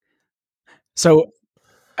So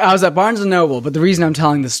I was at Barnes & Noble, but the reason I'm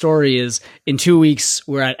telling the story is in 2 weeks,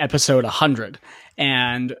 we're at episode 100.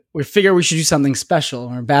 And we figure we should do something special.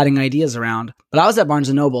 We're batting ideas around. But I was at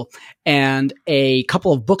Barnes & Noble, and a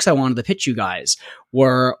couple of books I wanted to pitch you guys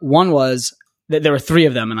were, one was, there were 3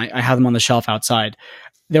 of them, and I have them on the shelf outside.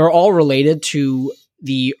 They were all related to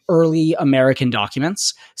the early American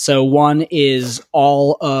documents. So one is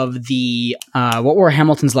all of the, what were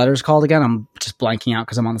Hamilton's letters called again? I'm just blanking out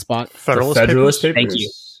because I'm on the spot. Federalist Papers. Thank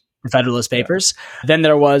you. The Federalist Papers. Then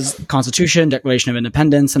there was Constitution, Declaration of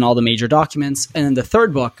Independence, and all the major documents. And then the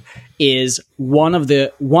third book is one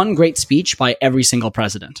great speech by every single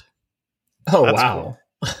president. Oh, that's wow.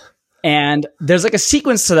 Cool. And there's like a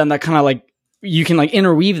sequence to them that kind of like, you can like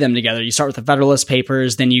interweave them together. You start with the Federalist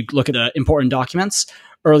Papers, then you look at the important documents,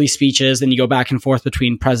 early speeches, then you go back and forth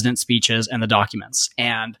between president speeches and the documents.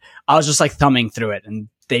 And I was just like thumbing through it, and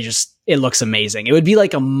it looks amazing. It would be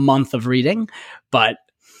like a month of reading, but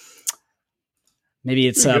maybe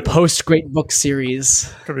it's a post great book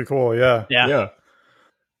series. Could be cool. Yeah. Yeah.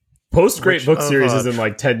 Post great book series is in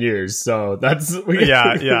like 10 years, so that's yeah.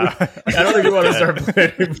 I don't think we want to start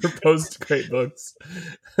planning for post great books.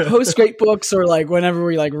 Post great books, or like whenever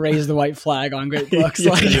we like raise the white flag on great books.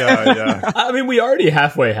 Yeah. I mean, we already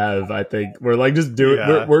halfway have. I think we're like just doing.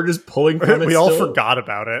 Yeah. We're just pulling from it. We all forgot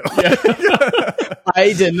about it. Yeah.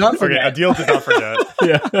 I did not forget. Okay, Adil did not forget.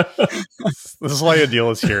 Yeah. This is why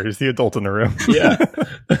Adil is here. He's the adult in the room. Yeah.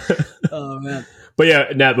 Oh man. But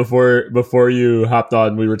yeah, Nat, before you hopped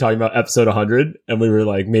on, we were talking about episode 100, and we were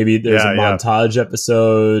like, maybe there's a montage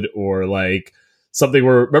episode or like something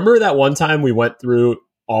where, remember that one time we went through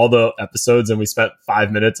all the episodes and we spent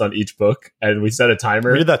 5 minutes on each book and we set a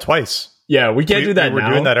timer? We did that twice. Yeah, we can't do that now. We're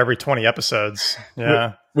doing that every 20 episops.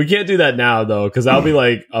 Yeah. We can't do that now, though, because that'll be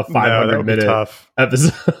like a 500-minute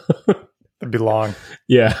episode. That'd be long.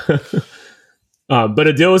 Yeah. But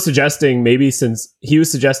Adil was suggesting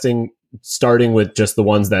starting with just the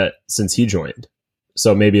ones that since he joined.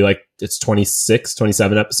 So maybe like it's 26,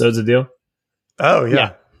 27 episodes a deal. Oh,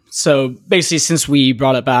 yeah. So basically, since we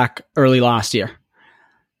brought it back early last year.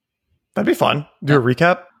 That'd be fun. Do a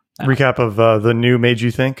recap. Recap of the new Made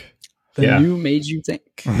You Think. The new Made You Think.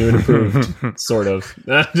 New and improved, sort of.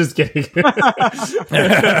 Just kidding.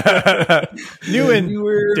 New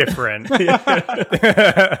and different.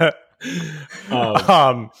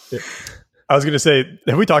 I was going to say,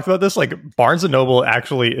 have we talked about this? Like, Barnes & Noble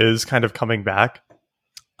actually is kind of coming back.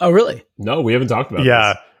 Oh, really? No, we haven't talked about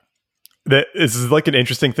this. This is like an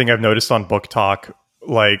interesting thing I've noticed on Book Talk,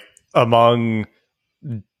 like among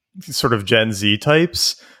sort of Gen Z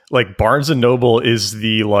types. Like, Barnes & Noble is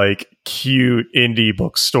the like cute indie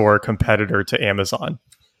bookstore competitor to Amazon.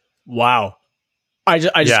 Wow. I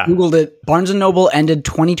just Googled it. Barnes & Noble ended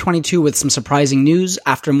 2022 with some surprising news.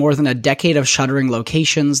 After more than a decade of shuttering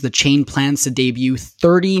locations, the chain plans to debut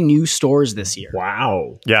 30 new stores this year.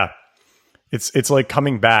 Wow. Yeah. It's like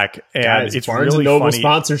coming back, and guys, it's Barnes really & Noble funny.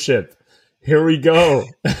 Sponsorship. Here we go.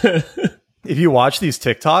 If you watch these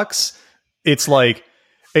TikToks, it's like,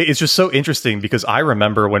 it's just so interesting because I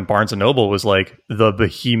remember when Barnes & Noble was like the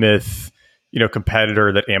behemoth,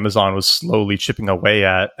 competitor that Amazon was slowly chipping away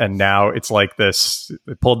at. And now it's like this,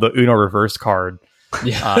 they pulled the Uno reverse card.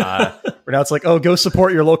 Yeah. Where now it's like, oh, go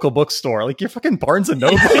support your local bookstore. Like, you're fucking Barnes &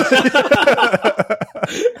 Noble.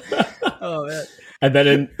 Oh, man. And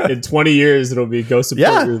then in 20 years, it'll be go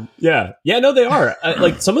support. Yeah. No, they are.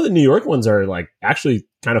 Like, some of the New York ones are like actually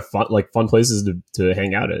kind of fun places to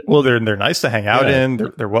hang out at. Well, they're nice to hang out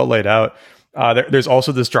in. They're well laid out. There's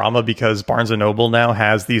also this drama because Barnes & Noble now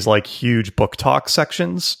has these like huge book talk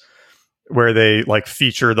sections where they like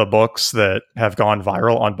feature the books that have gone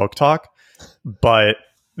viral on Book Talk, but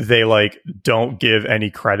they like don't give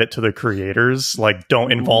any credit to the creators, like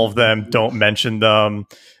don't involve them, don't mention them.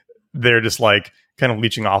 They're just like kind of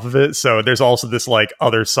leeching off of it. So there's also this like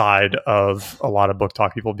other side of a lot of Book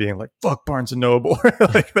Talk people being like, fuck Barnes & Noble.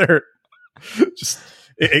 Like, they're just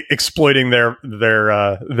exploiting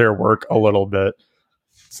their work a little bit.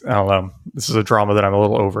 I don't know. This is a drama that I'm a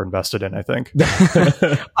little over invested in, I think.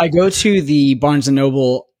 I go to the Barnes &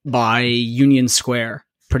 Noble by Union Square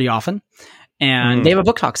pretty often, and they have a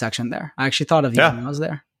Book Talk section there. I actually thought of you when I was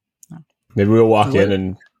there. Maybe we'll walk in,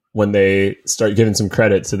 and when they start giving some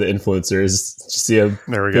credit to the influencers, see a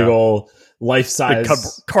big old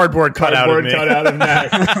life-size cardboard cutout of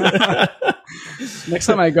Matt. Next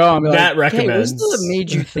time I go, I'm like, Matt recommends. Hey, where's the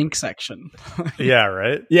Made You Think section? Yeah,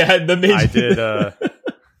 right? Yeah, the Made I did.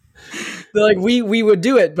 They're like, we would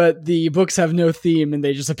do it, but the books have no theme and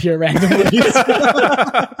they just appear randomly.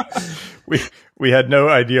 we had no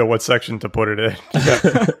idea what section to put it in.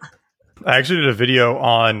 I actually did a video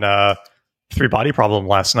on Three Body Problem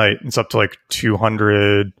last night. It's up to like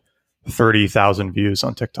 230,000 views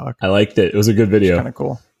on TikTok. I liked it. It was a good video. Kind of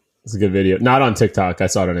cool. It's a good video. Not on TikTok. I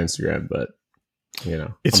saw it on Instagram, but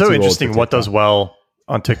it's so interesting what does well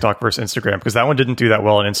on TikTok versus Instagram, because that one didn't do that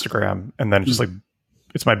well on Instagram, and then it's just like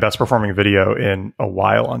it's my best performing video in a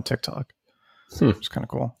while on TikTok. It's kind of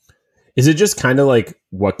cool. Is it just kind of like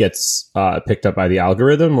what gets picked up by the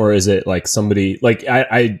algorithm, or is it like somebody like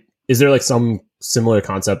is there like some similar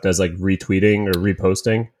concept as like retweeting or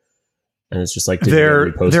reposting? And it's just like there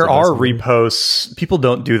are reposts. People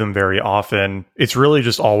don't do them very often. It's really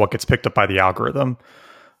just all what gets picked up by the algorithm.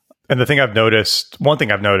 And one thing I've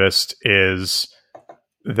noticed is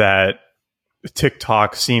that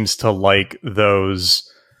TikTok seems to like those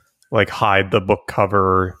like hide the book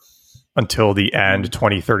cover until the end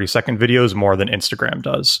 20, 30-second videos more than Instagram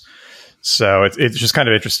does. So it's just kind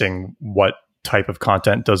of interesting what type of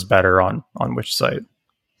content does better on which site.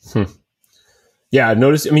 Yeah, I've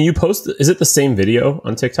noticed. I mean, you post, is it the same video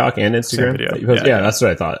on TikTok and Instagram? Same video. Yeah, that's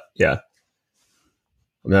what I thought. Yeah.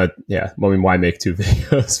 I mean, why make two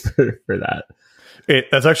videos for that?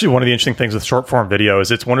 That's actually one of the interesting things with short form video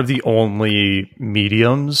is it's one of the only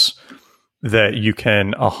mediums that you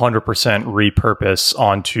can 100% repurpose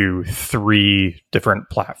onto 3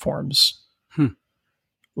 different platforms.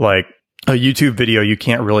 Like a YouTube video, you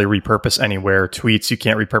can't really repurpose anywhere. Tweets, you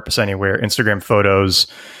can't repurpose anywhere. Instagram photos,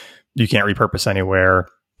 you can't repurpose anywhere.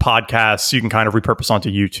 Podcasts, you can kind of repurpose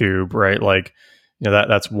onto YouTube, right? Like,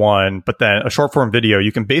 that's one. But then a short form video,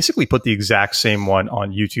 you can basically put the exact same one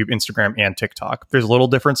on YouTube, Instagram, and TikTok. There's little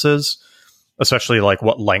differences, especially like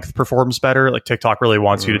what length performs better. Like TikTok really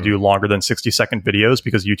wants you to do longer than 60-second videos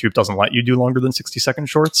because YouTube doesn't let you do longer than 60-second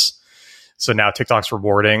shorts. So now TikTok's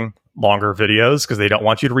rewarding longer videos because they don't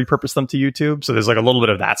want you to repurpose them to YouTube. So there's like a little bit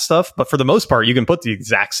of that stuff. But for the most part, you can put the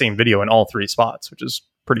exact same video in all 3 spots, which is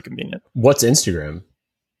pretty convenient. What's Instagram?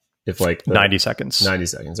 If like 90 seconds. 90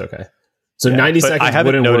 seconds. Okay. So 90 seconds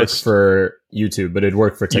wouldn't work for YouTube, but it'd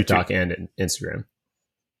work for TikTok and Instagram.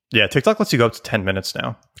 Yeah, TikTok lets you go up to 10 minutes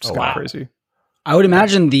now, which is kind of crazy. I would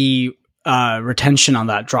imagine the retention on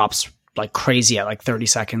that drops like crazy at like 30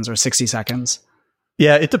 seconds or 60 seconds.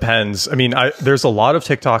 Yeah, it depends. I mean, there's a lot of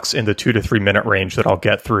TikToks in the 2 to 3 minute range that I'll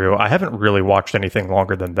get through. I haven't really watched anything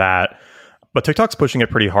longer than that. But TikTok's pushing it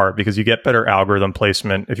pretty hard because you get better algorithm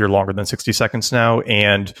placement if you're longer than 60 seconds now,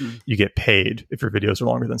 and you get paid if your videos are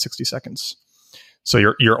longer than 60 seconds. So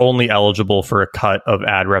you're only eligible for a cut of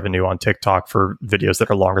ad revenue on TikTok for videos that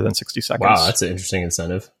are longer than 60 seconds. Wow, that's an interesting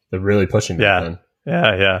incentive. They're really pushing that then.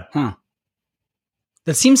 Yeah. Huh.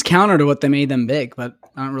 That seems counter to what they made them big, but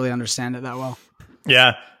I don't really understand it that well.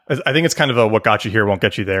 Yeah, I think it's kind of a what got you here won't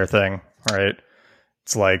get you there thing, right?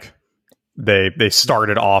 It's like they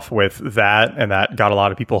started off with that, and that got a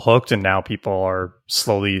lot of people hooked, and now people are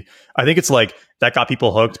slowly, I think it's like that got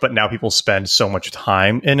people hooked, but now people spend so much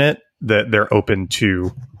time in it that they're open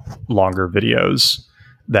to longer videos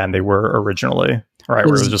than they were originally, right? Where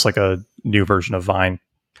it was just like a new version of Vine.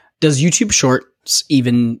 Does YouTube Shorts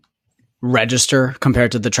even register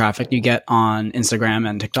compared to the traffic you get on Instagram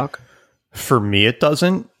and TikTok? For me, it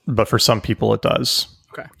doesn't, but for some people it does.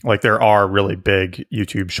 Okay. Like there are really big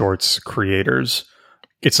YouTube Shorts creators.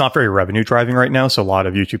 It's not very revenue driving right now, so a lot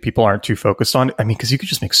of YouTube people aren't too focused on it. I mean, because you could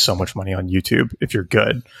just make so much money on YouTube if you're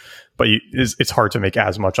good, but it's hard to make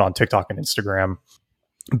as much on TikTok and Instagram.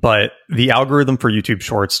 But the algorithm for YouTube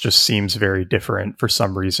Shorts just seems very different for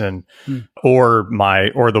some reason, or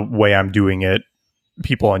the way I'm doing it,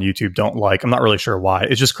 people on YouTube don't like. I'm not really sure why.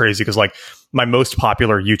 It's just crazy because like my most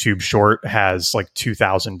popular YouTube short has like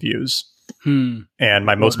 2,000 views. And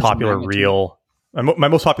my most popular reel has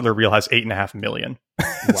 8.5 million.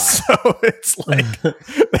 Wow. So it's like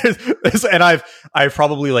and I've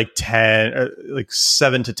probably like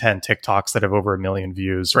 7 to 10 TikToks that have over 1 million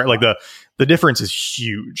views, right? Like the difference is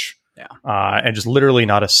huge. Yeah. And just literally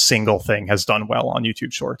not a single thing has done well on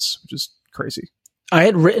YouTube Shorts, which is crazy. I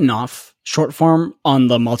had written off short form on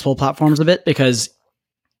the multiple platforms a bit because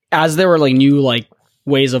as there were like new like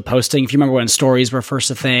ways of posting, if you remember when stories were first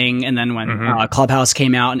a thing, and then when Clubhouse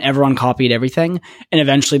came out and everyone copied everything, and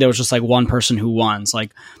eventually there was just like one person who won. So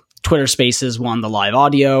like Twitter Spaces won the live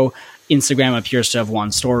audio, Instagram appears to have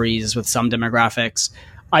won stories with some demographics.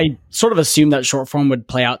 I sort of assumed that short form would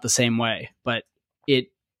play out the same way, but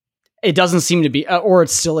it doesn't seem to be, or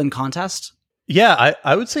it's still in contest. Yeah,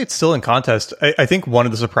 I would say it's still in contest. I think one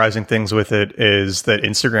of the surprising things with it is that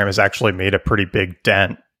Instagram has actually made a pretty big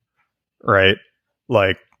dent, right?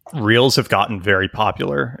 Like Reels have gotten very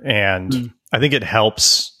popular, and I think it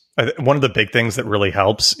helps. One of the big things that really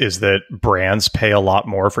helps is that brands pay a lot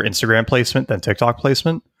more for Instagram placement than TikTok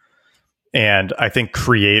placement. And I think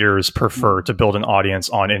creators prefer to build an audience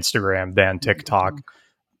on Instagram than TikTok.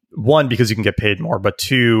 One, because you can get paid more, but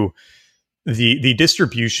two, the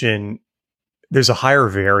distribution, there's a higher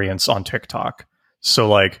variance on TikTok. So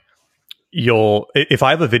like if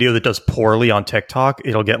I have a video that does poorly on TikTok,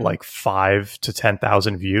 it'll get like 5 to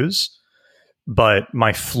 10,000 views. But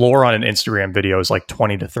my floor on an Instagram video is like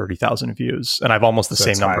 20 to 30,000 views. And I have almost the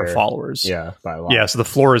same number of followers. Yeah, by a lot. Yeah, so the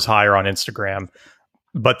floor is higher on Instagram.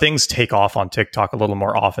 But things take off on TikTok a little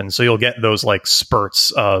more often. So you'll get those like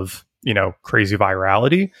spurts of, crazy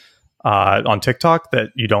virality on TikTok that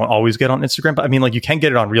you don't always get on Instagram. But I mean, like you can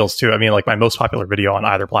get it on Reels too. I mean, like my most popular video on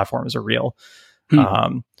either platform is a Reel.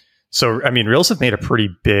 So, I mean, Reels have made a pretty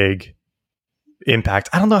big impact.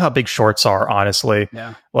 I don't know how big Shorts are, honestly.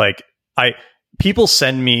 Yeah. Like people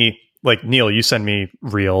send me, like Neil, you send me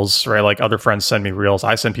Reels, right? Like other friends send me Reels.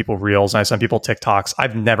 I send people Reels and I send people TikToks.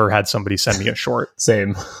 I've never had somebody send me a short.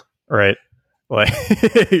 Same. Right. Like,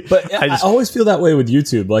 but I always feel that way with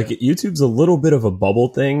YouTube. Like YouTube's a little bit of a bubble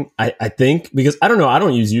thing. I think because I don't know. I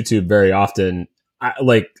don't use YouTube very often.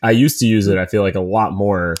 I used to use it. I feel like a lot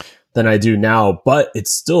more than I do now, but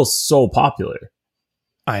it's still so popular.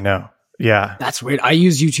 I know. Yeah. That's weird. I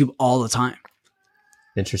use YouTube all the time.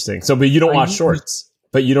 Interesting. So, but you don't watch shorts,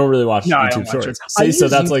 but you don't really watch YouTube shorts. See, so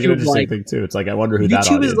that's like an interesting thing too. It's like, I wonder who that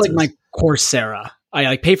audience is. YouTube is like my Coursera. I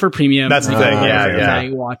like pay for premium. That's the thing. Yeah.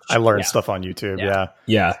 I learned yeah. stuff on YouTube.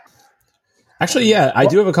 Yeah. Actually, yeah, I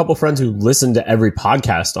do have a couple friends who listen to every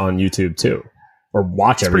podcast on YouTube too, or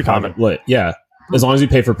watch every podcast. Yeah. As long as you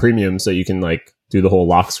pay for premium, so you can like do the whole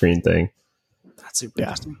lock screen thing. That's super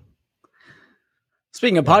interesting.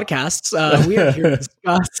 Speaking of podcasts, we are here to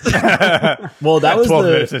discuss. Well, that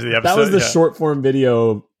was the short form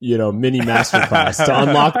video, mini masterclass. To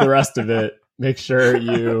unlock the rest of it, make sure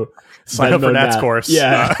you sign up for Nat's course.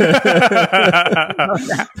 Yeah.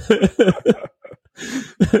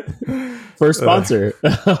 First sponsor,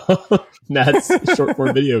 Nat's short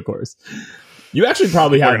form video course. You actually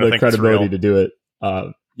probably have the credibility to do it.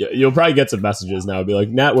 You'll probably get some messages now. Be like,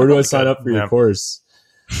 Nat, where do I sign up for your course?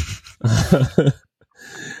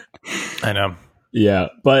 I know. Yeah,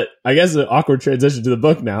 but I guess an awkward transition to the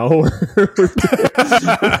book now.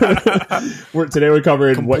 Today we're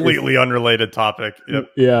covering completely unrelated topic.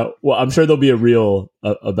 Yep. Yeah, well, I'm sure there'll be a reel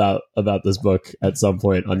about this book at some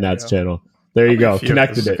point on Nat's channel. There you go.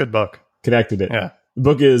 Connected it. Good book. Connected it. Yeah. The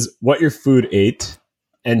book is What Your Food Ate,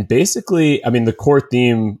 and basically, I mean, the core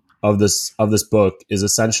theme of this book is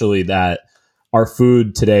essentially that our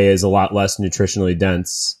food today is a lot less nutritionally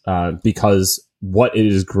dense because what it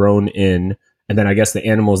is grown in, and then I guess the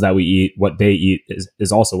animals that we eat, what they eat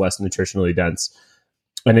is also less nutritionally dense.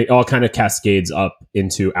 And it all kind of cascades up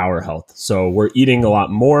into our health. So we're eating a lot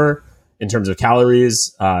more in terms of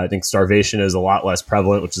calories. I think starvation is a lot less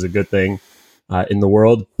prevalent, which is a good thing in the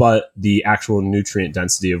world. But the actual nutrient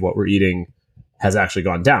density of what we're eating has actually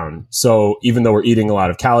gone down. So even though we're eating a lot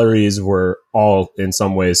of calories, we're all in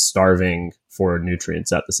some ways starving for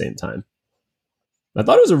nutrients at the same time. I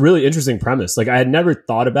thought it was a really interesting premise. Like I had never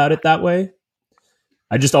thought about it that way.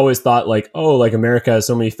 I just always thought like, oh, like America has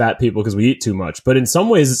so many fat people because we eat too much. But in some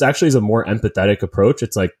ways, it's actually a more empathetic approach.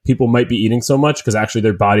 It's like people might be eating so much because actually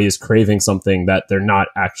their body is craving something that they're not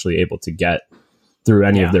actually able to get through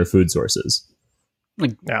any of their food sources.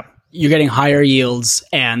 Like, you're getting higher yields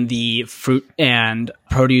and the fruit and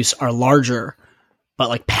produce are larger, but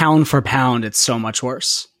like pound for pound, it's so much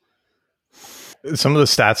worse. Some of the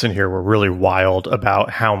stats in here were really wild about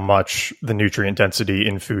how much the nutrient density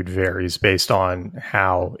in food varies based on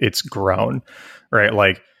how it's grown, right?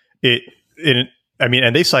 Like I mean,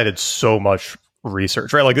 and they cited so much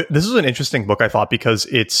research, right? Like this is an interesting book, I thought, because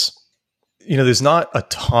it's, there's not a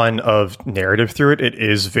ton of narrative through it. It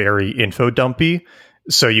is very info dumpy.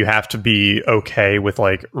 So you have to be okay with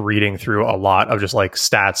like reading through a lot of just like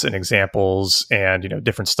stats and examples and,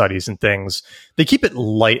 different studies and things. They keep it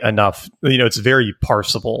light enough, it's very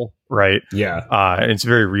parsable, right? Yeah. And it's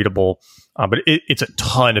very readable, but it's a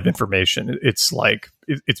ton of information. It's like,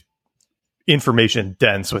 it's information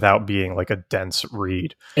dense without being like a dense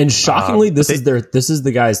read. And shockingly, this is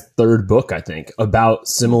the guy's third book, I think, about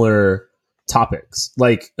similar topics.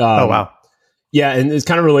 Like, oh, wow. Yeah, and it's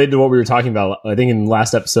kind of related to what we were talking about, I think, in the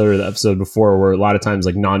last episode or the episode before, where a lot of times,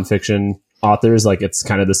 like, nonfiction authors, like, it's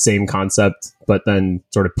kind of the same concept, but then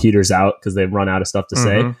sort of peters out because they've run out of stuff to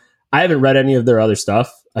say. I haven't read any of their other stuff.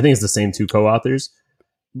 I think it's the same two co-authors.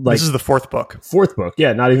 Like, this is the fourth book. Fourth book,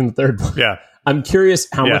 yeah, not even the third book. Yeah. I'm curious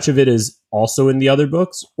how much of it is also in the other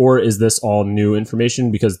books, or is this all new information?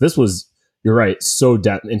 Because this was, you're right, so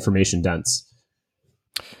information dense.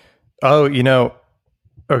 Oh,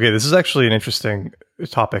 okay, this is actually an interesting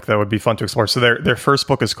topic that would be fun to explore. So their first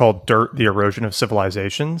book is called Dirt: The Erosion of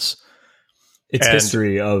Civilizations. It's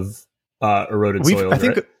history of eroded soil. I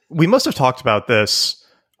think we must have talked about this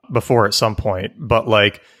before at some point, but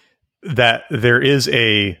like that there is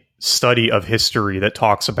a study of history that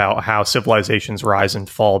talks about how civilizations rise and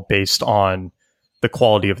fall based on the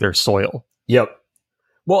quality of their soil. Yep.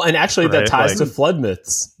 Well, and actually that ties to flood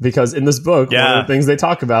myths, because in this book, one of the things they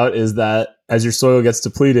talk about is that as your soil gets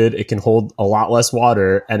depleted, it can hold a lot less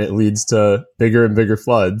water and it leads to bigger and bigger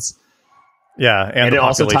floods. Yeah. And it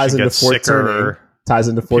also ties into fourth turning. Ties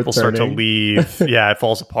into fourth people turning. Start to leave. Yeah, it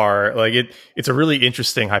falls apart. Like it's a really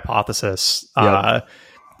interesting hypothesis. Yep.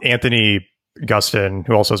 Anthony Gustin,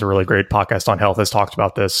 who also has a really great podcast on health, has talked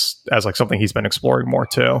about this as like something he's been exploring more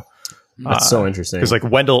too. That's so interesting. Because like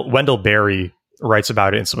Wendell Berry writes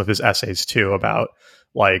about it in some of his essays too, about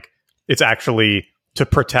like it's actually to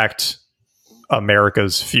protect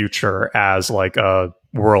America's future as like a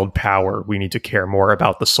world power, we need to care more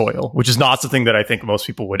about the soil, which is not something that I think most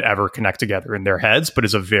people would ever connect together in their heads, but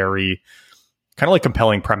is a very kind of like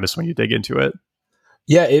compelling premise when you dig into it.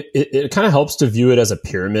 Yeah, it kind of helps to view it as a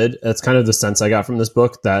pyramid. That's kind of the sense I got from this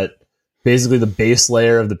book, that basically the base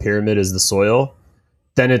layer of the pyramid is the soil.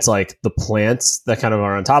 Then it's like the plants that kind of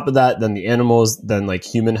are on top of that, then the animals, then like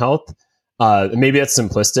human health. Maybe that's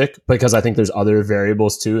simplistic because I think there's other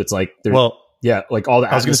variables too. It's like, like all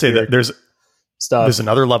the I was going to say that there's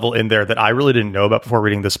another level in there that I really didn't know about before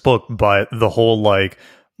reading this book, but the whole like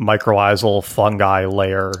mycorrhizal fungi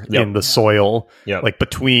layer in the soil, like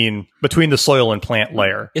between the soil and plant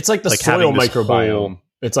layer. It's like the soil microbiome.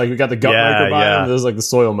 It's like we got the gut microbiome. There's like the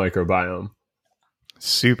soil microbiome.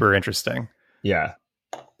 Super interesting. Yeah.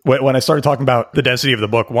 When I started talking about the density of the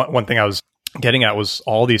book, one thing I was getting at was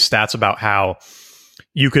all these stats about how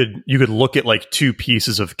you could look at like two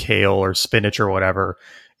pieces of kale or spinach or whatever,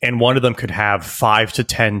 and one of them could have 5 to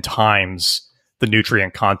 10 times the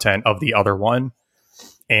nutrient content of the other one.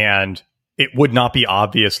 And it would not be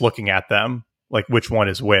obvious looking at them, like which one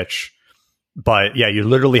is which. But yeah, you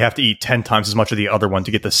literally have to eat 10 times as much of the other one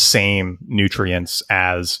to get the same nutrients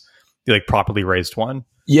as the like properly raised one.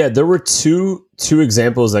 Yeah, there were two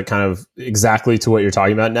examples that kind of exactly to what you're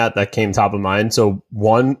talking about, Nat, that came top of mind. So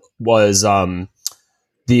one was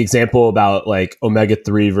the example about like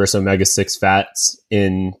omega-3 versus omega-6 fats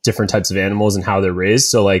in different types of animals and how they're raised.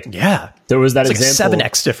 So like, there was that example.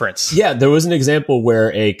 Like 7x difference. Yeah, there was an example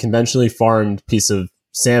where a conventionally farmed piece of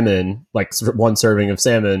salmon, like one serving of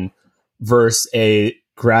salmon, versus a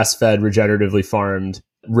grass-fed, regeneratively farmed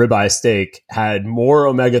ribeye steak had more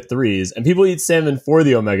omega-3s, and people eat salmon for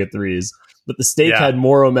the omega-3s, but the steak had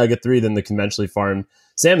more omega-3 than the conventionally farmed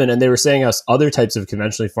salmon. And they were saying us other types of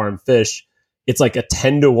conventionally farmed fish, it's like a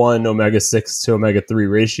 10-to-1 omega-6 to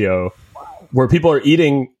omega-3 ratio, where people are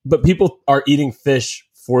eating fish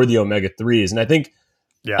for the omega-3s. And I think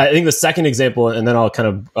the second example, and then I'll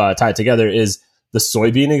kind of tie it together, is the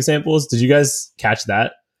soybean examples. Did you guys catch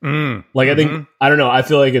that? I think, I don't know, I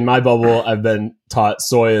feel like in my bubble, I've been taught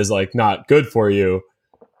soy is like not good for you,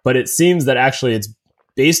 but it seems that actually it's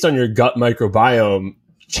based on your gut microbiome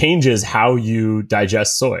changes how you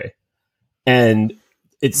digest soy. And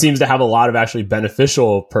it seems to have a lot of actually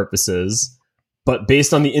beneficial purposes, but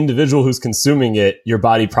based on the individual who's consuming it, your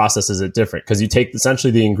body processes it different, because you take essentially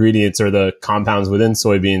the ingredients or the compounds within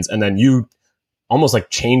soybeans and then you almost like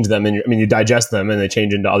change them. You digest them and they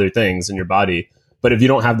change into other things in your body. But if you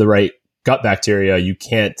don't have the right gut bacteria, you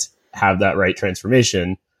can't have that right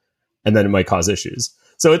transformation, and then it might cause issues.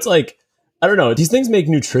 So it's like, I don't know, these things make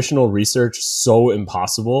nutritional research so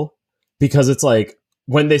impossible, because it's like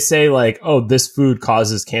when they say like, oh, this food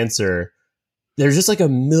causes cancer, there's just like a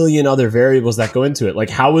million other variables that go into it.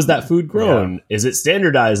 Like, how was that food grown? Yeah. Is it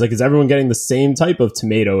standardized? Like, is everyone getting the same type of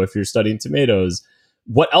tomato if you're studying tomatoes?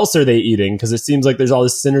 What else are they eating? Because it seems like there's all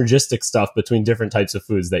this synergistic stuff between different types of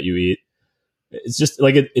foods that you eat. It's just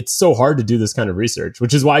like it's so hard to do this kind of research,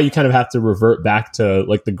 which is why you kind of have to revert back to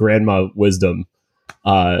like the grandma wisdom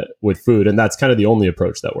with food, and that's kind of the only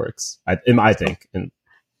approach that works, I think. And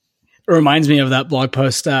it reminds me of that blog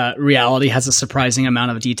post. Reality has a surprising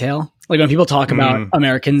amount of detail. Like when people talk about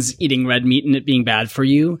Americans eating red meat and it being bad for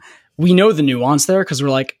you, we know the nuance there because we're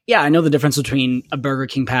like, yeah, I know the difference between a Burger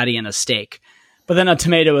King patty and a steak, but then a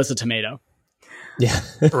tomato is a tomato. Yeah.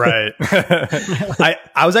 Right.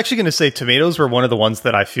 I was actually going to say tomatoes were one of the ones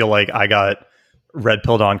that I feel like I got red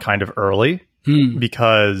pilled on kind of early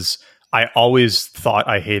because I always thought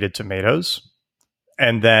I hated tomatoes.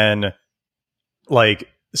 And then like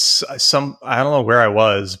I don't know where I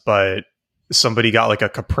was, but somebody got like a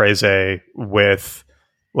caprese with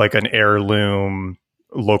like an heirloom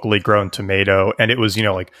locally grown tomato. And it was,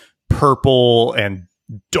 like purple and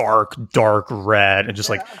dark red and just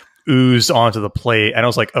like oozed onto the plate. And I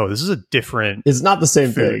was like, oh, this is a different. It's not the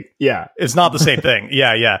same food. thing. Yeah. It's not the same thing.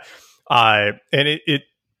 Yeah. And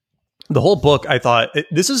the whole book, I thought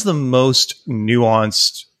this is the most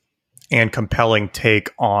nuanced and compelling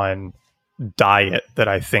take on diet that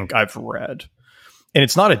I think I've read. And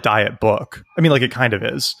it's not a diet book. I mean, like, it kind of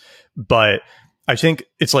is, but I think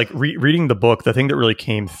it's like reading the book. The thing that really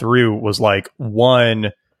came through was like,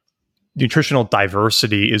 one, nutritional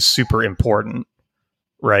diversity is super important,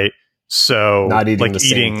 right? So not eating like the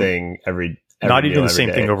same thing every not eating the same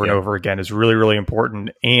day. thing over and over again is really, really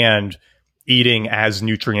important. And eating as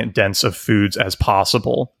nutrient dense of foods as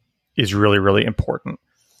possible is really, really important.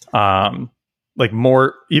 Like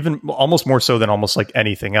more, even almost more so than almost like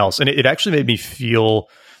anything else. And it actually made me feel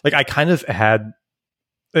like I kind of had,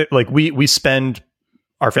 like we spend,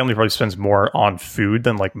 our family probably spends more on food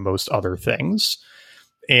than like most other things.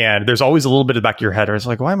 And there's always a little bit of the back of your head where it's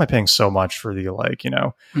like, why am I paying so much for the, like, you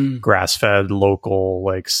know, grass-fed local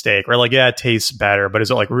like steak? Or like, yeah, it tastes better, but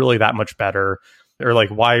is it like really that much better? Or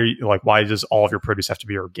like, why does all of your produce have to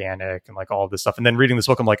be organic and like all of this stuff? And then reading this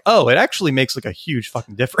book, I'm like, oh, it actually makes like a huge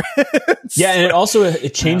fucking difference. Yeah, and it also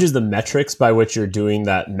it changes the metrics by which you're doing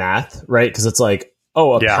that math, right? Because it's like,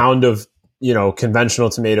 oh, a pound of, you know,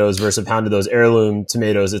 conventional tomatoes versus a pound of those heirloom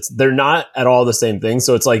tomatoes. They're not at all the same thing.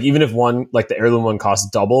 So it's like, even if one, like the heirloom one costs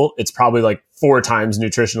double, it's probably like 4 times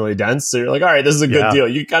nutritionally dense. So you're like, all right, this is a good deal.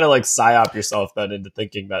 You kind of like psyop yourself then into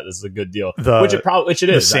thinking that this is a good deal, which it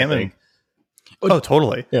is. Salmon. I think. Oh,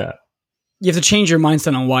 totally. Yeah. You have to change your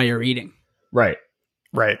mindset on why you're eating. Right.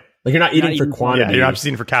 Like you're not eating for quantity. Yeah, you're not just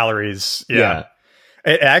eating for calories. Yeah.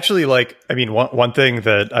 It actually, like, I mean, one thing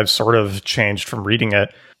that I've sort of changed from reading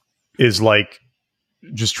it is like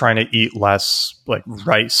just trying to eat less like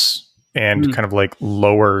rice and kind of like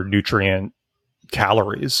lower nutrient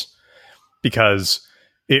calories, because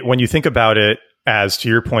when you think about it, as to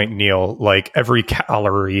your point, Neil, like every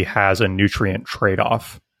calorie has a nutrient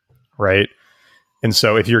trade-off, right? And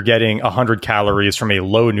so if you're getting 100 calories from a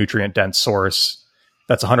low nutrient dense source,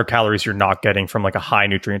 that's 100 calories you're not getting from like a high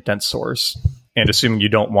nutrient dense source. And assuming you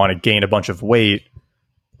don't want to gain a bunch of weight,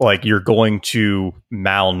 like you're going to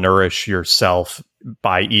malnourish yourself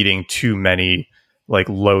by eating too many like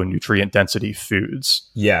low nutrient density foods.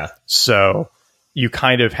 Yeah. So you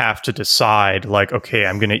kind of have to decide like, okay,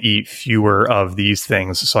 I'm going to eat fewer of these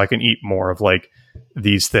things so I can eat more of like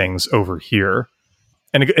these things over here.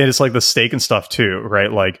 And it's like the steak and stuff too,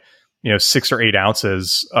 right? Like, you know, 6 or 8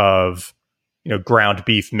 ounces of, you know, ground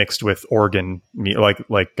beef mixed with organ meat, like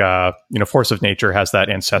you know, Force of Nature has that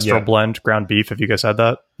ancestral blend ground beef. Have you guys had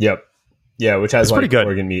that? Yep. Yeah, which has it's like pretty good.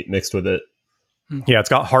 Organ meat mixed with it. Yeah, it's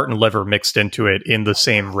got heart and liver mixed into it in the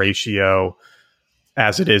same ratio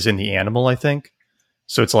as it is in the animal, I think.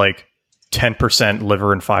 So it's like 10%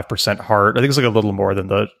 liver and 5% heart. I think it's like a little more than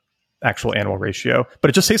the actual animal ratio, but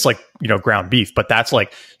it just tastes like, you know, ground beef. But that's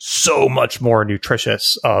like so much more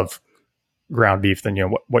nutritious of ground beef than, you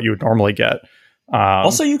know, what you would normally get.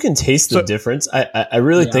 Also, you can taste the difference. I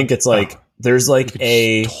really think it's like there's like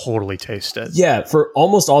totally taste it. Yeah, for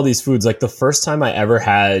almost all these foods, like the first time I ever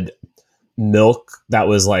had milk that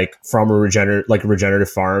was like from a regenerative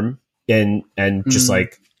farm, and just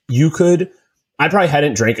like I probably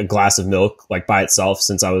hadn't drank a glass of milk like by itself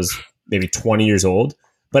since I was maybe 20 years old.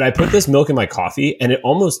 But I put this milk in my coffee and it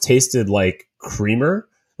almost tasted like creamer.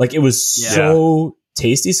 Like it was so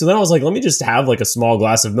tasty. So then I was like, let me just have like a small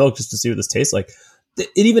glass of milk just to see what this tastes like. It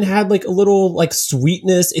even had like a little like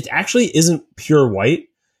sweetness. It actually isn't pure white.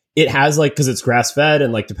 It has like, because it's grass fed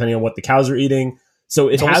and like depending on what the cows are eating. So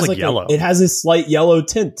it has like yellow. It has a slight yellow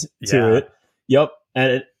tint to it. Yep.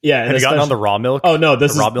 And have you gotten on the raw milk? Oh no,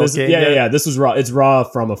 this is raw milk. This was raw. It's raw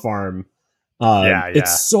from a farm.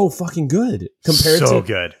 It's so fucking good compared to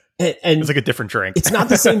good. And it's like a different drink. It's not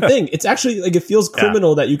the same thing. It's actually like, it feels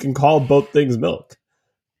criminal that you can call both things milk.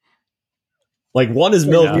 Like one is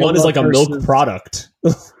milk, one is like a milk product.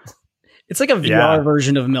 It's like a VR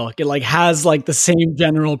version of milk. It like has like the same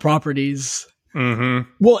general properties. Mm-hmm.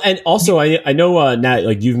 Well, and also I know Nat,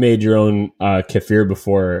 like you've made your own kefir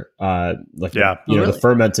before, the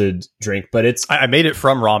fermented drink, but I made it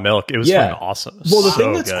from raw milk. It was fucking awesome. Well, the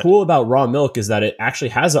thing that's cool about raw milk is that it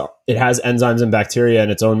actually has enzymes and bacteria and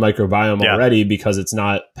its own microbiome already, because it's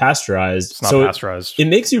not pasteurized. It's not pasteurized. It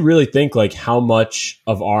makes you really think like how much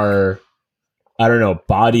of our, I don't know,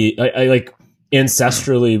 body, like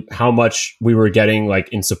ancestrally, how much we were getting like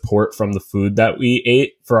in support from the food that we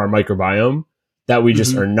ate for our microbiome, that we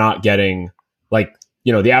just are not getting. Like,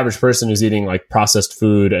 you know, the average person who's eating like processed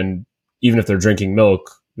food, and even if they're drinking milk,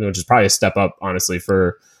 you know, which is probably a step up, honestly,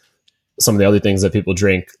 for some of the other things that people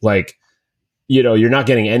drink, like, you're not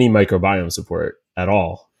getting any microbiome support at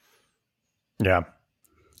all. Yeah.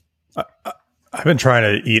 I've been trying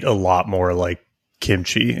to eat a lot more like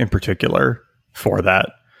kimchi in particular for that.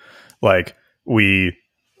 Like we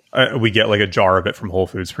get like a jar of it from Whole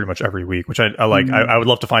Foods pretty much every week, which I like. I would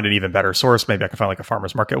love to find an even better source. Maybe I can find like a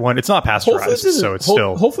farmer's market one. It's not pasteurized, so it's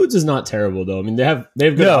still. Whole Foods is not terrible though. I mean, they have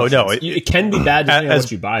good options. No, it can be bad depending on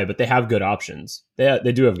what you buy, but they have good options. They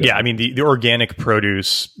do have good options. I mean, the organic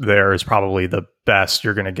produce there is probably the best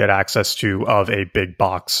you're going to get access to of a big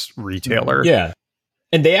box retailer. Yeah,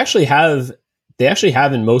 and they actually have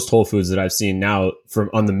in most Whole Foods that I've seen now from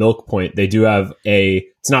on the milk point, they do have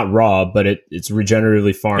it's not raw, but it's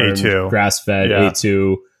regeneratively farmed, A2. grass-fed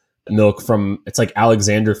A2 milk from, it's like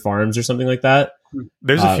Alexander Farms or something like that.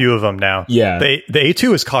 There's a few of them now. Yeah. The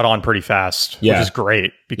A2 is caught on pretty fast, which is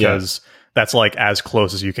great because that's like as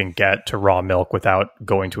close as you can get to raw milk without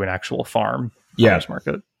going to an actual farmer's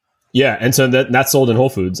market. Yeah. And so that's sold in Whole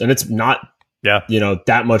Foods, and it's not,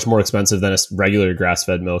 that much more expensive than a regular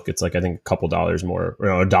grass-fed milk. It's like, I think a couple dollars more, or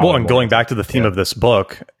 $1 Well, and more. going back to the theme of this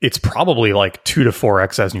book, it's probably like 2 to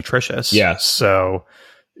 4x as nutritious. Yeah. So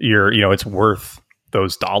it's worth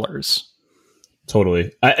those dollars.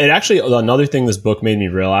 Totally. And actually, another thing this book made me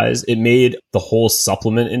realize, it made the whole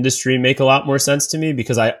supplement industry make a lot more sense to me,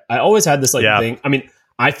 because I always had this thing. I mean,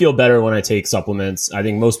 I feel better when I take supplements. I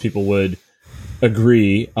think most people would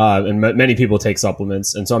agree, and many people take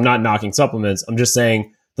supplements, and so I'm not knocking supplements. I'm just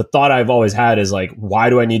saying the thought I've always had is like, why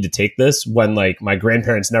do I need to take this when like my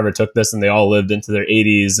grandparents never took this and they all lived into their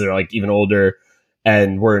 80s, they're like even older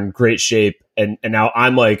and were in great shape, and now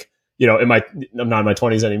I'm like, I'm not in my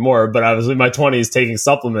 20s anymore, but I was in my 20s taking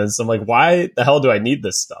supplements. I'm like, why the hell do I need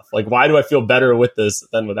this stuff? Like, why do I feel better with this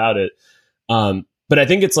than without it? But I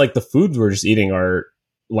think it's like the foods we're just eating are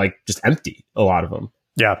like just empty, a lot of them.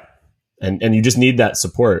 Yeah. And you just need that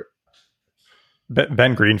support.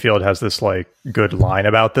 Ben Greenfield has this like good line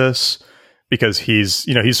about this, because he's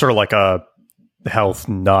sort of like a health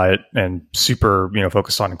nut and super,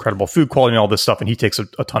 focused on incredible food quality and all this stuff. And he takes a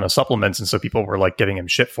ton of supplements. And so people were like giving him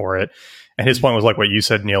shit for it. And his point was like what you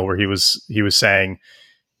said, Neil, where he was saying,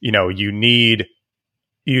 you need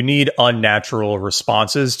unnatural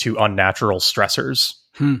responses to unnatural stressors.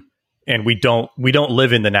 And we don't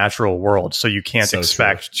live in the natural world. So you can't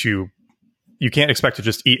expect to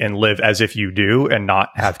just eat and live as if you do and not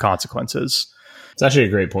have consequences. It's actually a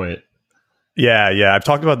great point. Yeah. I've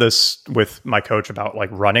talked about this with my coach about like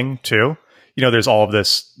running too. There's all of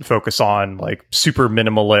this focus on like super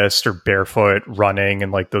minimalist or barefoot running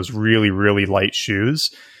and like those really, really light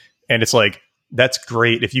shoes. And it's like, that's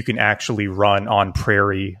great if you can actually run on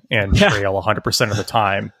prairie and trail 100% of the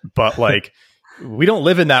time. But like, we don't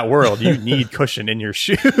live in that world. You need cushion in your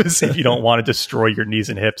shoes if you don't want to destroy your knees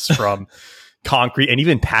and hips from concrete and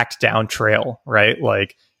even packed down trail, right?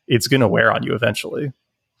 Like, it's going to wear on you eventually.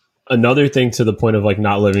 Another thing to the point of like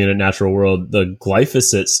not living in a natural world, the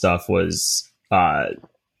glyphosate stuff was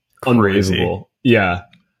unbelievable. Yeah.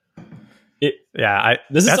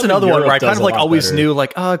 That's another one where I kind of like always knew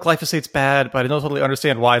like, glyphosate's bad, but I don't totally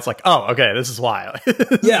understand why. It's like, oh, okay, this is why.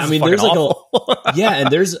 Yeah, I mean, there's like and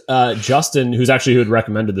there's Justin, who had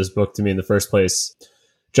recommended this book to me in the first place.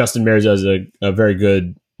 Justin Mears does a very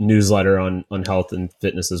good newsletter on health and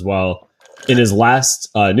fitness as well. In his last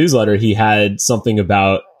newsletter, he had something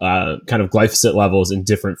about kind of glyphosate levels in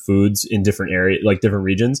different foods in different areas, like different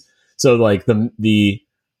regions. So like the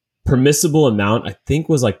permissible amount, I think,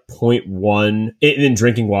 was like 0.1 in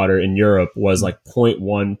drinking water in Europe was like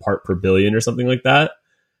 0.1 part per billion or something like that.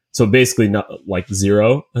 So basically not like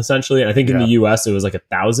zero essentially. And I think in the US it was like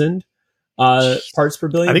 1,000 parts per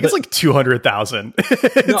billion. I think it's like 200,000.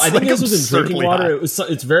 No, I think this was in drinking water.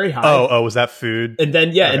 It's very high. Oh, was that food? And then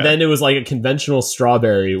and then it was like a conventional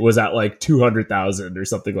strawberry was at like 200,000 or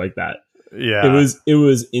something like that. Yeah, it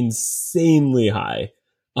was insanely high.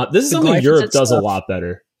 This is something Europe does a lot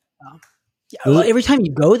better. Yeah, well, every time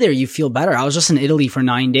you go there, you feel better. I was just in Italy for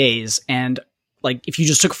 9 days, and like if you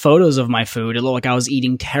just took photos of my food, it looked like I was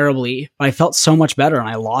eating terribly, but I felt so much better, and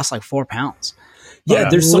I lost like 4 pounds. Yeah,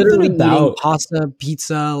 there's something about pasta,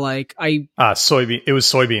 pizza. Like soybean. It was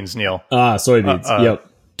soybeans, Neil. Soybeans. Yep.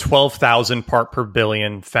 12,000 part per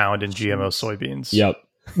billion found in GMO soybeans. Yep.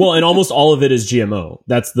 Well, and almost all of it is GMO.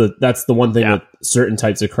 That's the one thing with certain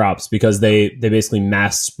types of crops, because they basically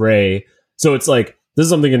mass spray. So it's like, this is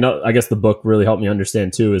something I guess the book really helped me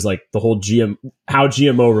understand too, is like the whole how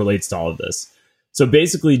GMO relates to all of this. So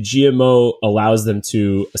basically GMO allows them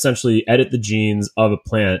to essentially edit the genes of a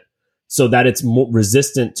plant so that it's more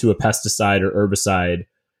resistant to a pesticide or herbicide.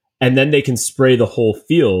 And then they can spray the whole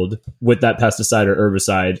field with that pesticide or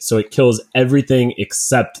herbicide. So it kills everything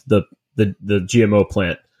except the the GMO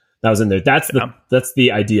plant that was in there. That's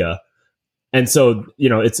the idea. And so,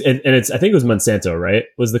 it's I think it was Monsanto, right?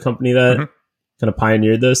 Was the company that kind of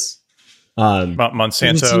pioneered this.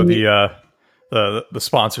 Monsanto, the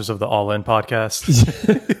sponsors of the All In podcast.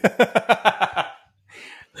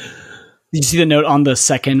 Did you see the note on the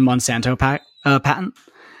second Monsanto patent?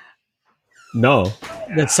 No.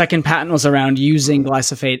 The second patent was around using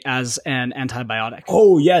glyphosate as an antibiotic.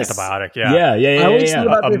 Oh, yes. Antibiotic, yeah.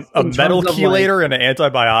 A metal chelator and an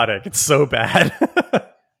antibiotic. It's so bad.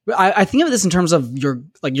 I think of this in terms of your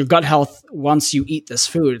gut health once you eat this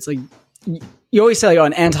food. It's like you always say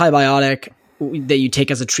an antibiotic that you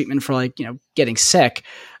take as a treatment for getting sick.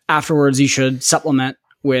 Afterwards, you should supplement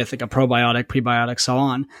with a probiotic, prebiotic, so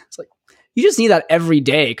on. It's like you just need that every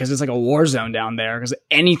day because it's like a war zone down there because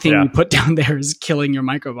anything you put down there is killing your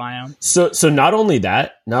microbiome. So not only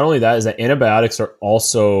that is that antibiotics are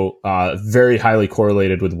also very highly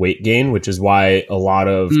correlated with weight gain, which is why a lot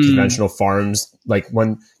of conventional farms, like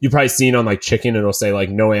when you've probably seen on chicken, it'll say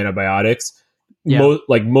no antibiotics. Yeah.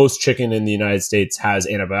 Most chicken in the United States has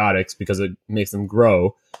antibiotics because it makes them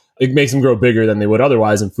grow. It makes them grow bigger than they would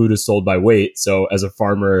otherwise, and food is sold by weight. So as a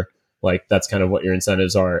farmer, that's kind of what your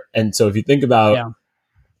incentives are. And so if you think about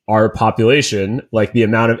our population, the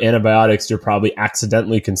amount of antibiotics you're probably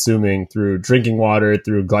accidentally consuming through drinking water,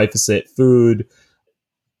 through glyphosate food,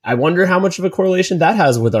 I wonder how much of a correlation that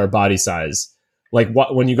has with our body size.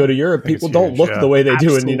 When you go to Europe, people don't look the way they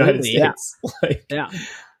do in the United States.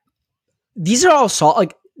 These are all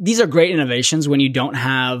these are great innovations when you don't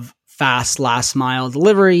have fast last mile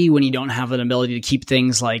delivery, when you don't have an ability to keep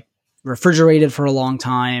things refrigerated for a long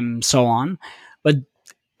time, so on. But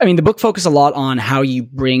I mean, the book focused a lot on how you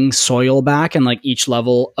bring soil back and each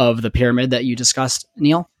level of the pyramid that you discussed,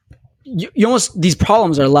 Neil. You almost, these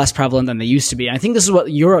problems are less prevalent than they used to be. I think this is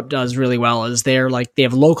what Europe does really well is they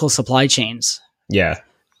have local supply chains. Yeah.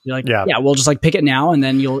 You're we'll just pick it now and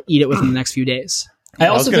then you'll eat it within the next few days. I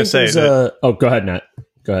also think there's go ahead, Nat.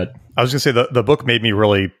 Go ahead. I was going to say the book made me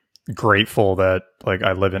really grateful that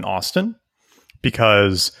I live in Austin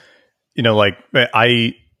because I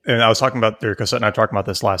was talking about there, Cosette and I were talking about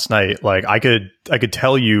this last night. I could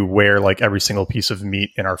tell you where every single piece of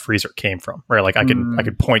meat in our freezer came from. Right? I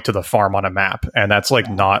could point to the farm on a map, and that's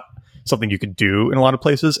not something you could do in a lot of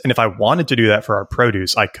places. And if I wanted to do that for our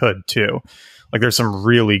produce, I could too. There's some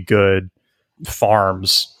really good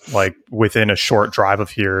farms within a short drive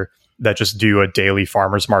of here that just do a daily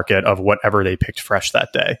farmers market of whatever they picked fresh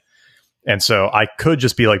that day. And so I could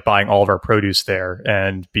just be buying all of our produce there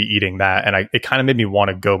and be eating that. And it kind of made me want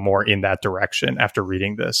to go more in that direction after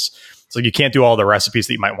reading this. So you can't do all the recipes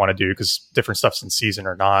that you might want to do because different stuff's in season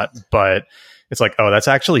or not. But it's that's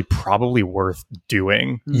actually probably worth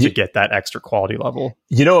doing to get that extra quality level.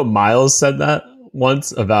 Miles said that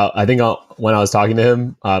once about, I think when I was talking to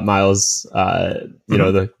him, Miles,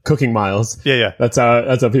 the cooking Miles. Yeah. That's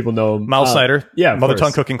how people know him. Miles Snyder. Yeah. Mother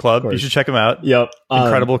Tongue Cooking Club. You should check him out. Yep.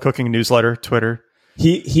 Incredible cooking newsletter, Twitter.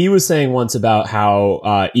 He was saying once about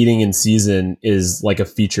how eating in season is a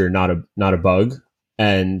feature, not a bug.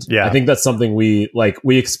 And I think that's something we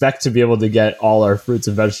expect to be able to get all our fruits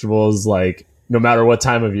and vegetables, no matter what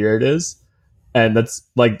time of year it is. And that's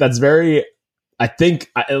very, I think,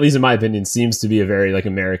 at least in my opinion, seems to be a very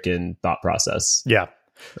American thought process. Yeah.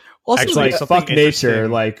 Also, actually, fuck nature.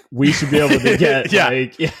 We should be able to get.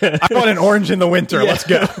 I want an orange in the winter. Let's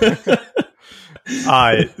go.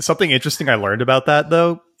 Something interesting I learned about that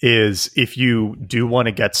though is if you do want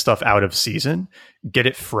to get stuff out of season, get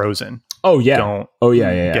it frozen. Oh yeah. Don't.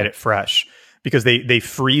 Get it fresh because they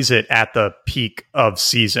freeze it at the peak of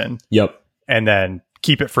season. Yep. And then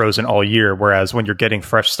keep it frozen all year. Whereas when you're getting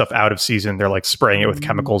fresh stuff out of season, they're spraying it with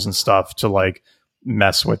chemicals and stuff to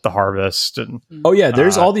mess with the harvest. And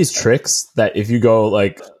there's all these tricks that if you go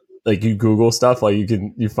you Google stuff,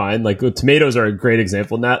 you find tomatoes are a great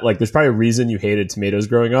example in that. There's probably a reason you hated tomatoes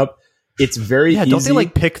growing up. It's very easy. Don't they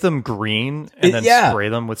pick them green and then spray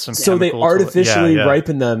them with some so they artificially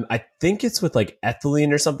ripen them. I think it's with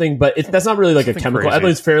ethylene or something, but that's not really a chemical.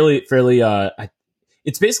 Ethylene's fairly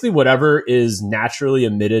it's basically whatever is naturally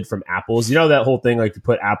emitted from apples. That whole thing, you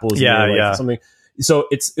put apples in something. So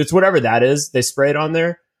it's whatever that is. They spray it on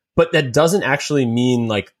there, but that doesn't actually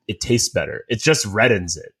mean it tastes better. It just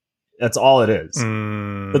reddens it. That's all it is.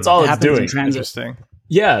 That's all it's doing. Interesting.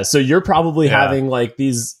 Yeah. So you're probably having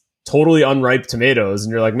these totally unripe tomatoes,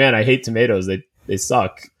 and you're man, I hate tomatoes. They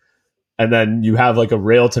suck. And then you have a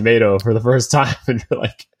real tomato for the first time, and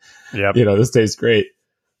you're this tastes great.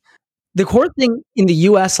 The core thing in the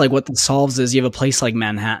US, what this solves is you have a place like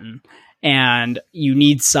Manhattan and you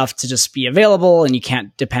need stuff to just be available, and you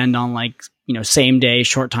can't depend on like, same day,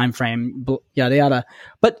 short time frame, yada yada.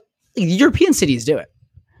 But European cities do it,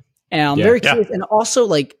 and I'm very curious. And also,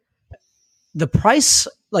 like, the price,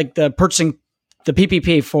 like the purchasing the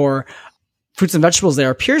PPP for fruits and vegetables there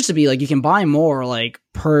appears to be like you can buy more like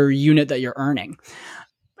per unit that you're earning.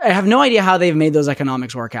 I have no idea how they've made those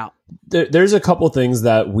economics work out. There's a couple things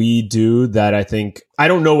that we do that I think, I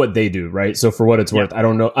don't know what they do, right? So for what it's worth, I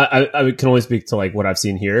don't know. I can only speak to like what I've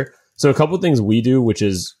seen here. So a couple things we do, which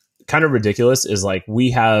is kind of ridiculous, is like we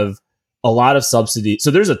have a lot of subsidies. So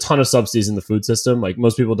there's a ton of subsidies in the food system. Like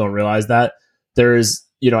most people don't realize that. There's,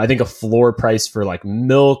 I think a floor price for like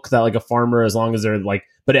milk that like a farmer, as long as they're like,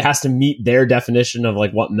 but it has to meet their definition of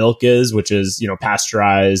like what milk is, which is,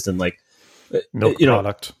 pasteurized and like, milk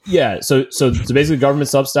product. Yeah. So basically government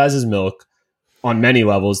subsidizes milk on many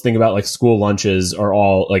levels. Think about like school lunches are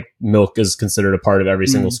all like milk is considered a part of every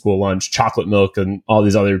single school lunch, chocolate milk and all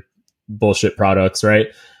these other bullshit products, right?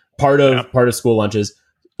 Part of school lunches,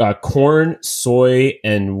 corn, soy,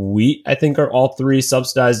 and wheat, I think are all three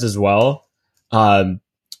subsidized as well.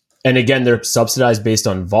 And again, they're subsidized based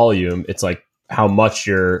on volume. It's like how much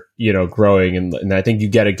you're, growing. And I think you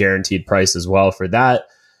get a guaranteed price as well for that.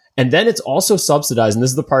 And then it's also subsidized, and this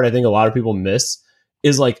is the part I think a lot of people miss,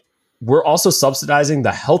 is like we're also subsidizing the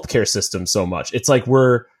healthcare system so much. It's like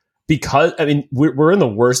we're in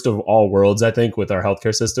the worst of all worlds, I think, with our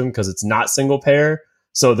healthcare system because it's not single payer.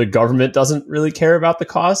 So the government doesn't really care about the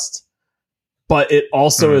cost, but it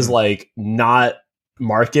also is like not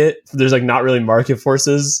market. There's like not really market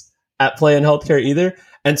forces at play in healthcare either.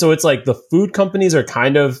 And so it's like the food companies are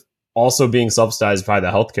kind of also being subsidized by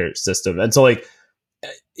the healthcare system. And so like,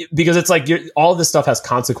 because it's like all of this stuff has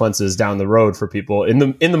consequences down the road for people in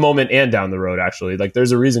the moment and down the road, actually. Like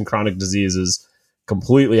there's a reason chronic disease is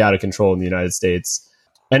completely out of control in the United States.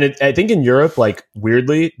 And I think in Europe, like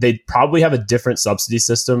weirdly, they probably have a different subsidy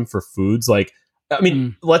system for foods. Like, I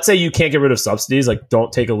mean, let's say you can't get rid of subsidies, like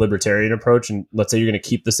don't take a libertarian approach. And let's say you're going to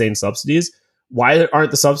keep the same subsidies. Why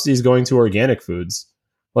aren't the subsidies going to organic foods?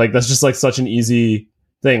 Like, that's just like such an easy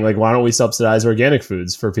thing. Like, why don't we subsidize organic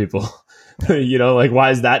foods for people? Like, why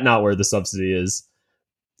is that not where the subsidy is?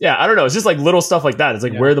 Yeah, I don't know. It's just like little stuff like that. It's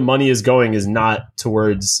like where the money is going is not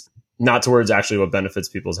towards actually what benefits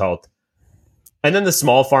people's health. And then the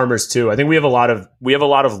small farmers too. I think we have a lot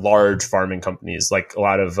of large farming companies, like a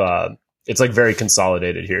lot of it's like very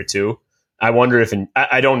consolidated here too. I wonder if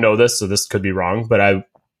I don't know this, so this could be wrong, but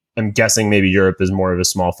I'm guessing maybe Europe is more of a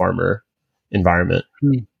small farmer environment.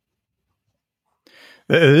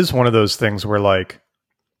 It is one of those things where like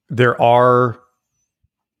there are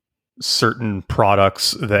certain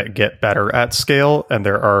products that get better at scale and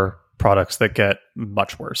there are products that get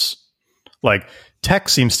much worse. Like tech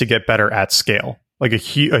seems to get better at scale. Like a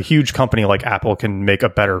huge company like Apple can make a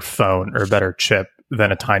better phone or a better chip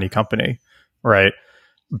than a tiny company, right?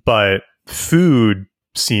 But food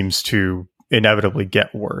seems to inevitably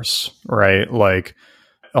get worse, right? Like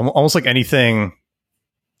almost like anything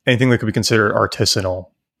that could be considered artisanal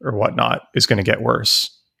or whatnot is going to get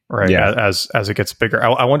worse. Right. Yeah. As it gets bigger.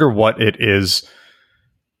 I wonder what it is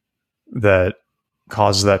that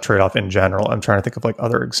causes that trade-off in general. I'm trying to think of like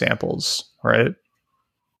other examples, right?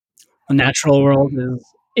 The natural world is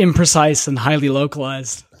imprecise and highly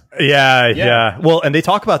localized. Yeah. Well, and they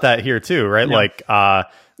talk about that here too, right? Yeah. Like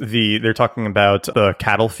they're talking about the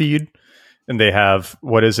cattle feed, and they have,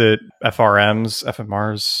 what is it?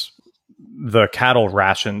 FMRs, the cattle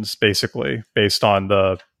rations, basically based on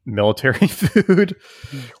the military food,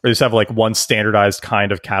 where they just have like one standardized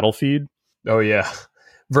kind of cattle feed. Oh yeah.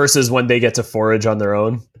 Versus when they get to forage on their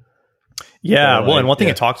own. Yeah. Well, and one thing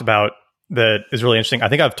it talked about that is really interesting, I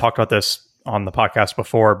think I've talked about this on the podcast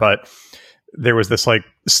before, but there was this like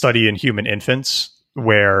study in human infants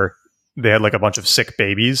where they had like a bunch of sick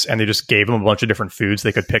babies and they just gave them a bunch of different foods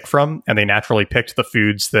they could pick from. And they naturally picked the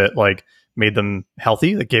foods that like made them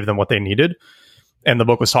healthy, that gave them what they needed. And the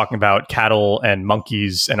book was talking about cattle and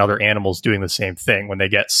monkeys and other animals doing the same thing. When they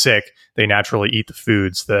get sick, they naturally eat the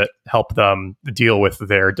foods that help them deal with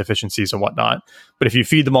their deficiencies and whatnot. But if you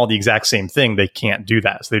feed them all the exact same thing, they can't do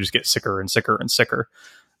that. So they just get sicker and sicker and sicker.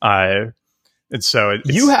 And so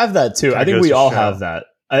you have that too. I think we all have that.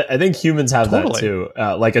 I think humans have that too.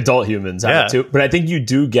 Like adult humans have it too. But I think you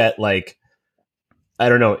do get like, I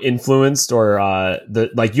don't know, influenced or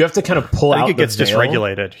you have to kind of pull out. I think it gets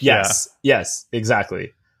dysregulated. Yes,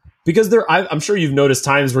 exactly. Because I'm sure you've noticed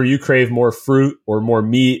times where you crave more fruit or more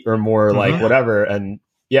meat or more like whatever, and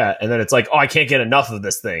then it's like, oh, I can't get enough of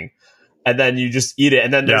this thing, and then you just eat it,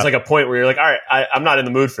 and then there's like a point where you're like, all right, I'm not in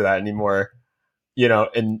the mood for that anymore.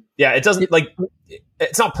 and it doesn't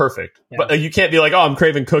it's not perfect, but you can't be like, oh, I'm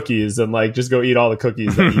craving cookies and like just go eat all the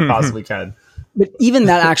cookies that you possibly can. But even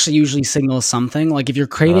that actually usually signals something. Like if you're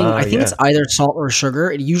craving, I think it's either salt or sugar.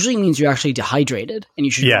 It usually means you're actually dehydrated, and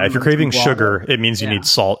you should. Yeah, if you're craving sugar, it means you need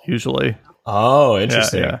salt usually. Oh,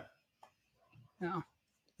 interesting. Yeah.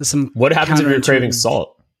 What happens if you're craving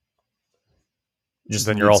salt? Just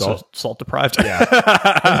then you're also salt deprived. Yeah.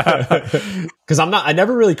 Because I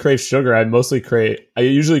never really crave sugar. I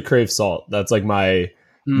usually crave salt. That's like my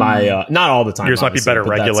not all the time. Yours might be better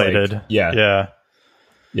regulated. Like,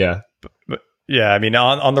 yeah. But yeah, I mean,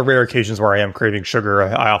 on the rare occasions where I am craving sugar,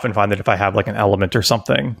 I often find that if I have like an element or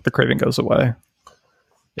something, the craving goes away.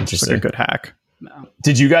 Interesting. It's like a good hack.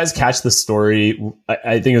 Did you guys catch the story?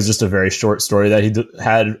 I think it was just a very short story that he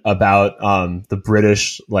had about the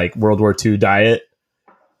British like World War II diet.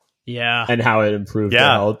 Yeah. And how it improved their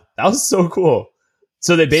health. That was so cool.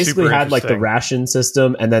 So they basically had like the ration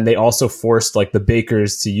system, and then they also forced like the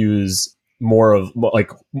bakers to use more of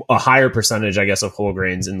like a higher percentage, I guess, of whole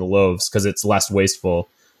grains in the loaves because it's less wasteful.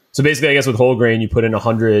 So basically, I guess with whole grain, you put in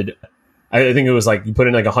 100. I think it was like you put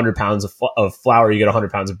in like 100 pounds of flour, you get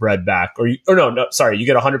 100 pounds of bread back. You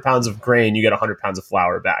get 100 pounds of grain, you get 100 pounds of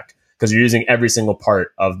flour back because you're using every single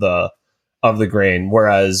part of the grain.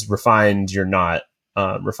 Whereas refined, you're not.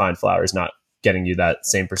 Refined flour is not getting you that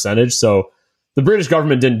same percentage. So the British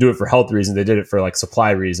government didn't do it for health reasons; they did it for like supply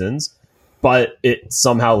reasons. But it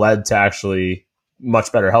somehow led to actually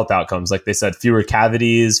much better health outcomes. Like they said, fewer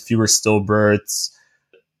cavities, fewer stillbirths,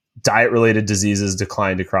 diet-related diseases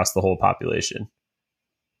declined across the whole population.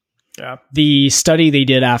 Yeah. The study they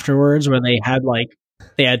did afterwards where they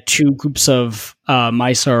had two groups of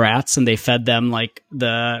mice or rats, and they fed them like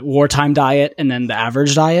the wartime diet and then the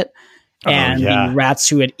average diet. And the rats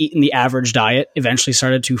who had eaten the average diet eventually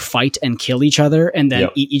started to fight and kill each other and then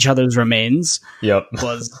eat each other's remains. Yep.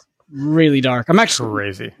 Was really dark. I'm actually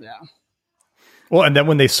crazy. Yeah. Well, and then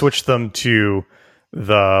when they switched them to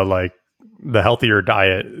the healthier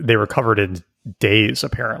diet, they recovered in days,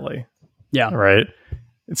 apparently. Yeah. Right.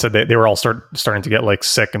 And so they were all starting to get like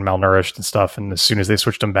sick and malnourished and stuff. And as soon as they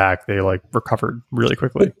switched them back, they like recovered really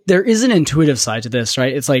quickly. But there is an intuitive side to this,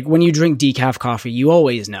 right? It's like when you drink decaf coffee, you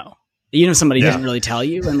always know. Even if somebody doesn't really tell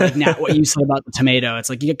you. And like now what you said about the tomato, it's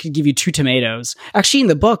like you could give you 2 tomatoes. Actually, in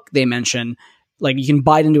the book, they mention like you can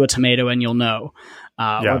bite into a tomato and you'll know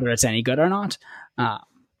whether it's any good or not. I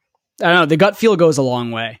don't know. The gut feel goes a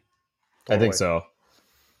long way. I think so.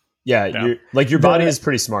 Yeah. Your body is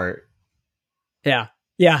pretty smart. Yeah.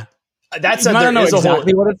 Yeah. That's I don't know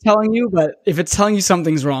exactly what it's telling you, but if it's telling you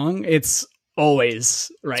something's wrong, it's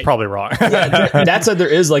always right. It's probably wrong. That said, there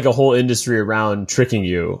is like a whole industry around tricking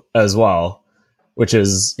you as well, which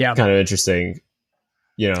is kind of interesting.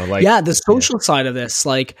 The social side of this,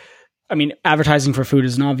 like, I mean, advertising for food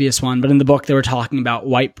is an obvious one, but in the book they were talking about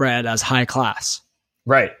white bread as high class.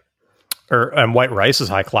 Right. And white rice is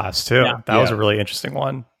high class too. Yeah. That was a really interesting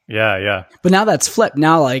one. Yeah. But now that's flipped.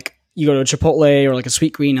 Now, like, you go to a Chipotle or like a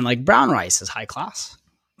Sweet Green and like brown rice is high class.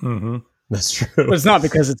 Mm-hmm. That's true. But it's not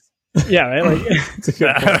because it's, right?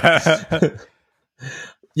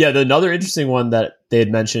 Like, another interesting one that they had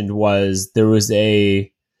mentioned was there was a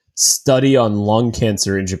study on lung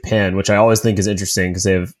cancer in Japan, which I always think is interesting because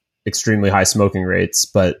they have extremely high smoking rates,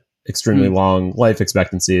 but extremely long life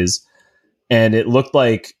expectancies. And it looked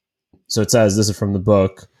like, so it says, this is from the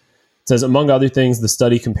book, it says, among other things, the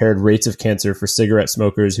study compared rates of cancer for cigarette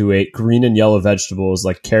smokers who ate green and yellow vegetables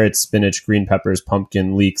like carrots, spinach, green peppers,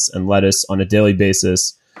 pumpkin, leeks, and lettuce on a daily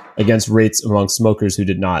basis against rates among smokers who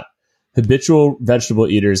did not. Habitual vegetable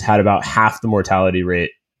eaters had about half the mortality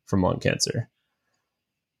rate from lung cancer.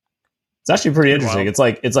 It's actually pretty interesting.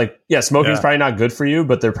 Wow. It's like smoking is probably not good for you,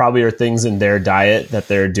 but there probably are things in their diet that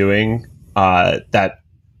they're doing that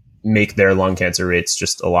make their lung cancer rates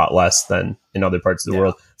just a lot less than in other parts of the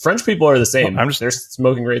world. French people are the same. Their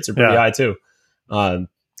smoking rates are pretty high too. I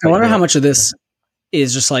wonder how much of this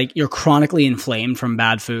is just like you're chronically inflamed from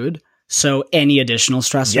bad food. So any additional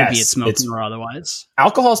stressor, be it smoking or otherwise.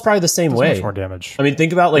 Alcohol is probably the same way. Much more damage. I mean,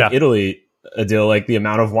 think about like Italy, Adil, like the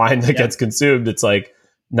amount of wine that gets consumed. It's like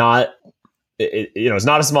not, it's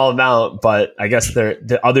not a small amount, but I guess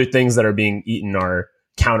the other things that are being eaten are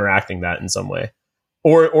counteracting that in some way.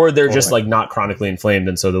 Or they're just like not chronically inflamed.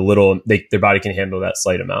 And so their body can handle that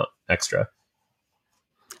slight amount extra.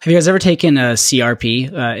 Have you guys ever taken a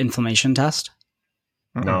CRP inflammation test?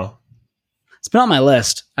 No. It's been on my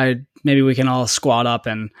list. Maybe we can all squat up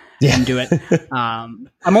and do it. I'm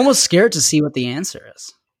almost scared to see what the answer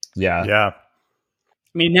is. Yeah.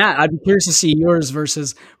 I mean, Nat, I'd be curious to see yours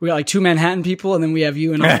versus we got like 2 Manhattan people, and then we have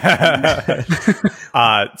you and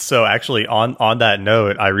so actually, on that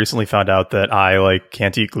note, I recently found out that I like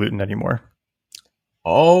can't eat gluten anymore.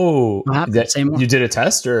 Oh, you did a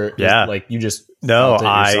test, or like you just no?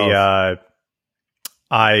 I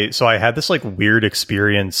had this like weird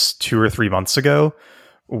experience 2 or 3 months ago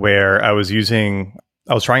where I was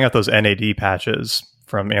trying out those NAD patches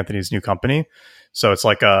from Anthony's new company. So it's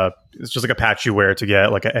just like a patch you wear to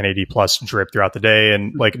get like a NAD plus drip throughout the day.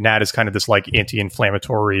 And like NAD is kind of this like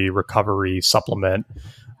anti-inflammatory recovery supplement.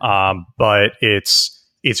 But it's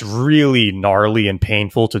really gnarly and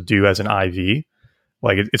painful to do as an IV.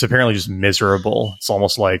 Like it's apparently just miserable. It's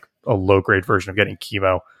almost like a low grade version of getting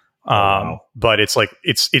chemo. But it's like,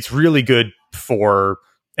 it's really good for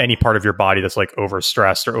any part of your body that's like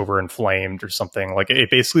overstressed or overinflamed or something. Like it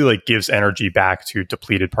basically like gives energy back to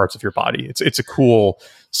depleted parts of your body. It's a cool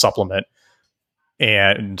supplement.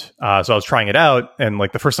 And so I was trying it out, and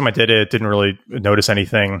like the first time I did it, didn't really notice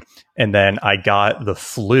anything. And then I got the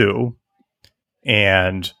flu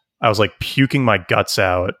and I was like puking my guts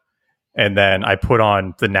out. And then I put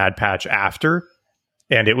on the NAD patch after,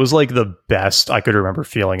 and it was like the best I could remember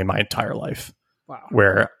feeling in my entire life. Wow.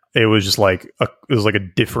 Where it was just like I was like a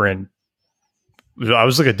different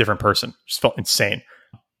person. Just felt insane.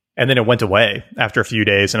 And then it went away after a few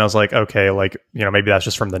days, and I was like, okay, like, you know, maybe that's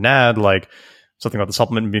just from the NAD, like something about the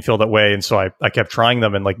supplement made me feel that way. And so I kept trying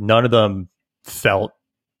them, and like none of them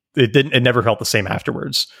it never felt the same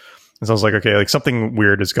afterwards. And so I was like, okay, like something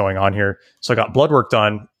weird is going on here. So I got blood work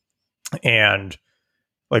done, and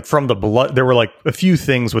like from the blood, there were like a few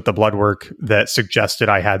things with the blood work that suggested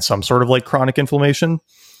I had some sort of like chronic inflammation.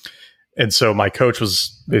 And so my coach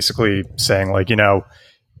was basically saying like, you know,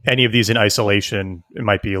 any of these in isolation, it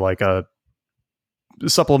might be like a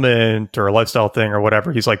supplement or a lifestyle thing or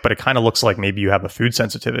whatever. He's like, but it kind of looks like maybe you have a food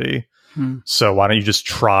sensitivity. So why don't you just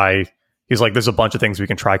try? He's like, there's a bunch of things we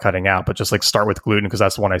can try cutting out, but just like start with gluten because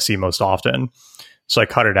that's the one I see most often. So I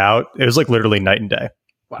cut it out. It was like literally night and day.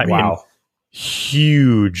 I mean,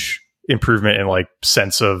 huge improvement in like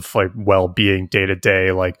sense of like well-being day to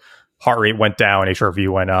day. Like heart rate went down, HRV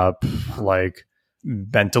went up, like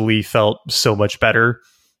mentally felt so much better.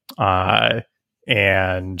 And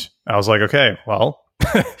I was like, okay, well,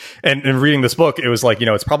 and reading this book, it was like, you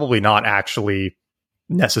know, it's probably not actually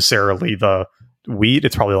necessarily the wheat.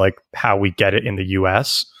 It's probably like how we get it in the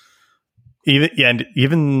US.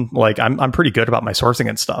 Even like I'm pretty good about my sourcing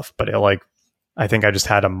and stuff, but I think I just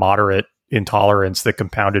had a moderate intolerance that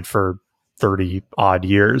compounded for 30 odd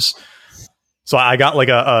years. So I got like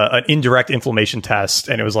an indirect inflammation test,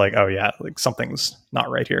 and it was like, oh yeah, like something's not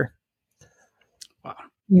right here. Wow.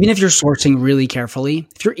 Even if you're sourcing really carefully,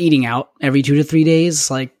 if you're eating out every 2 to 3 days,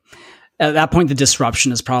 like at that point, the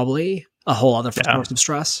disruption is probably a whole other source of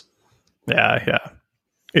stress. Yeah.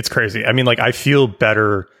 It's crazy. I mean, like I feel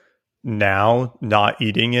better now not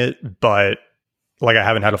eating it, but like I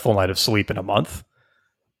haven't had a full night of sleep in a month.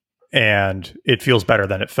 And it feels better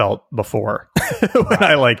than it felt before when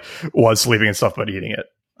I like was sleeping and stuff, but eating it,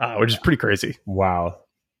 which is pretty crazy. Wow.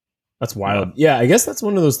 That's wild. Yeah. I guess that's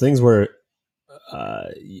one of those things where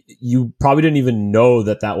you probably didn't even know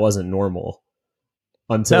that wasn't normal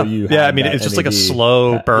until you had I mean, it's just NAD. Like a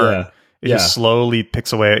slow burn. It just slowly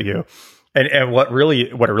picks away at you. And what it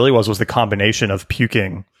really was the combination of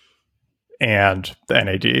puking and the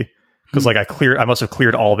NAD. Because like I must have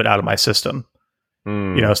cleared all of it out of my system.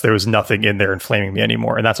 You know, so there was nothing in there inflaming me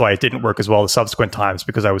anymore. And that's why it didn't work as well the subsequent times,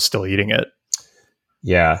 because I was still eating it.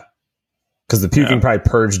 Yeah. Because the puking probably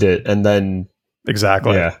purged it, and then...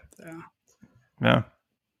 Exactly. Yeah.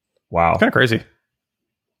 Wow. Kind of crazy.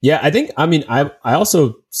 Yeah, I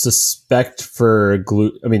also suspect for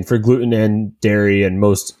gluten and dairy and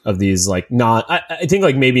most of these, like I think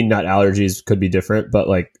like maybe nut allergies could be different, but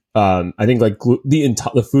like, I think like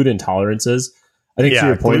the food intolerances, I think to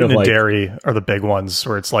your point of like dairy are the big ones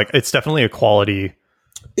where it's like, it's definitely a quality.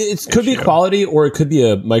 It could be quality, or it could be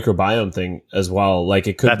a microbiome thing as well. Like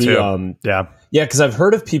it could be, because I've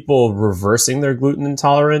heard of people reversing their gluten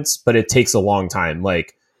intolerance, but it takes a long time.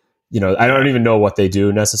 Like, you know, I don't even know what they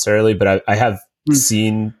do necessarily, but I have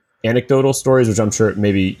seen anecdotal stories, which I'm sure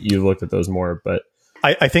maybe you looked at those more. But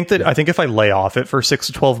I think if I lay off it for 6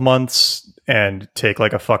 to 12 months and take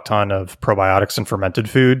like a fuck ton of probiotics and fermented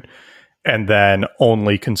food, and then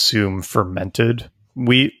only consume fermented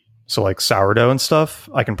wheat, so like sourdough and stuff,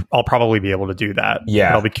 I'll probably be able to do that.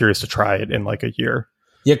 Yeah, but I'll be curious to try it in like a year.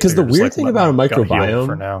 Yeah, because the weird thing about a microbiome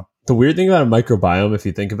for now. The weird thing about a microbiome, if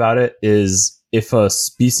you think about it, is if a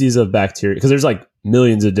species of bacteria, because there's like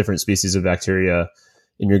millions of different species of bacteria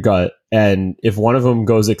in your gut. And if one of them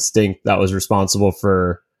goes extinct that was responsible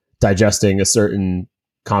for digesting a certain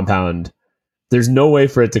compound, there's no way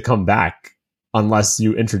for it to come back unless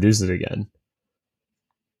you introduce it again.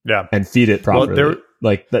 Yeah. And feed it properly. Well,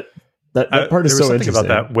 like that part is so interesting. About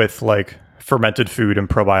that with like fermented food and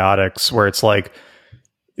probiotics, where it's like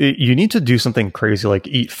you need to do something crazy, like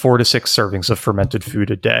eat 4 to 6 servings of fermented food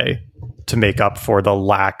a day to make up for the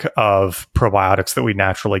lack of probiotics that we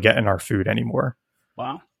naturally get in our food anymore.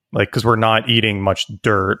 Wow. Like, because we're not eating much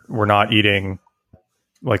dirt. We're not eating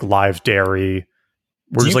like live dairy.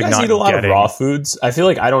 We're just like not eat a lot of raw foods? I feel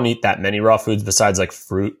like I don't eat that many raw foods besides like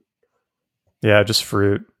fruit. Yeah, just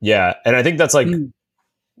fruit. Yeah. And I think that's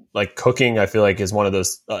like cooking, I feel like is one of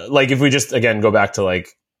those, like if we just, again, go back to like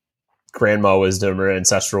grandma wisdom or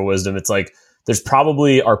ancestral wisdom, it's like there's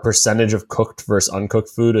probably our percentage of cooked versus uncooked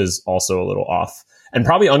food is also a little off. And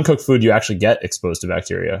probably uncooked food, you actually get exposed to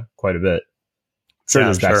bacteria quite a bit. Sure,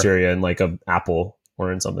 there's bacteria in like an apple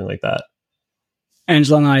or in something like that.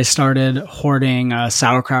 Angela and I started hoarding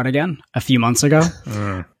sauerkraut again a few months ago.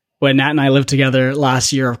 When Nat and I lived together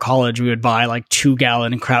last year of college, we would buy like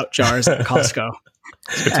 2-gallon kraut jars at Costco.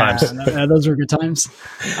 Good times. Those were good times.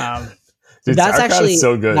 Dude, that's actually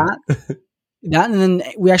so good. That, and then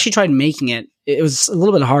we actually tried making it. It was a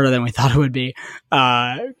little bit harder than we thought it would be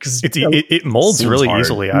because it molds really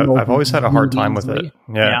easily. I've always had a hard time with it.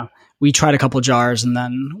 Yeah. We tried a couple jars and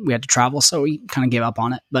then we had to travel, so we kind of gave up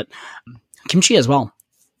on it. But kimchi as well.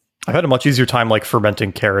 I've had a much easier time like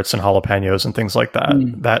fermenting carrots and jalapenos and things like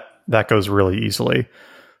that. That goes really easily.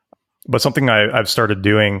 But something I've started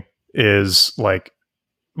doing is like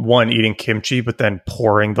eating kimchi, but then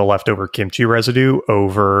pouring the leftover kimchi residue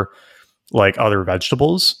over like other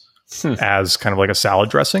vegetables as kind of like a salad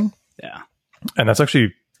dressing. Yeah. And that's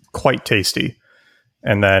actually quite tasty.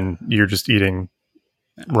 And then you're just eating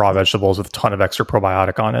raw vegetables with a ton of extra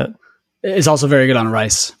probiotic on it. It's also very good on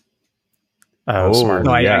rice. Smart.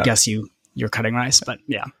 No, I guess you're cutting rice, but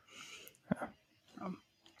yeah.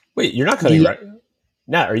 Wait, you're not cutting rice?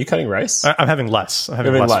 Nat, are you cutting rice? I'm having less. I'm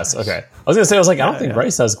having less. Okay. I was going to say, I don't think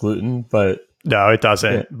rice has gluten, but... No, it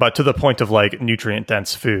doesn't. Yeah. But to the point of like nutrient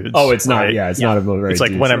dense foods. Oh, it's not. Right? Yeah, it's not a very. It's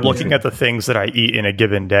like when I'm looking at the things that I eat in a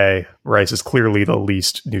given day, rice is clearly the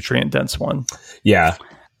least nutrient dense one. Yeah.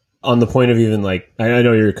 On the point of even like, I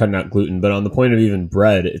know you're cutting out gluten, but on the point of even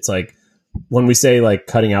bread, it's like when we say like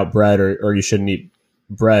cutting out bread or you shouldn't eat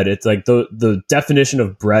bread, it's like the definition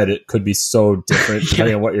of bread, it could be so different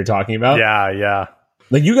depending on what you're talking about. Yeah.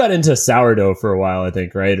 Like you got into sourdough for a while, I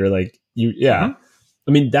think, right? Or like I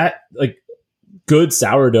mean that like good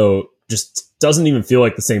sourdough just doesn't even feel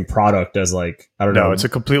like the same product as like, I don't know. No, it's a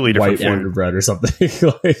completely different white Wonder Bread or something.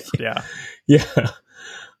 Like, yeah.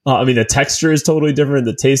 I mean, the texture is totally different.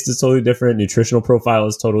 The taste is totally different. Nutritional profile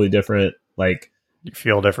is totally different. Like you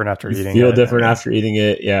feel different after eating it. Feel different after eating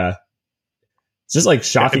it. Yeah. It's just like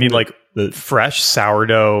shocking. I mean, like the fresh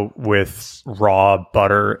sourdough with raw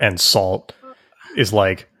butter and salt is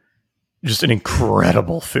like just an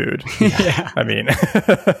incredible food. Yeah. I mean,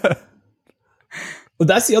 well,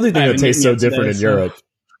 that's the other thing that tastes so different in Europe.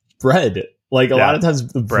 Bread. Like a lot of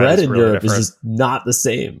times the bread in really Europe is just not the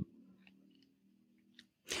same.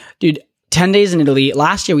 Dude, 10 days in Italy.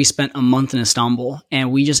 Last year we spent a month in Istanbul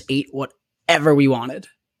and we just ate whatever we wanted.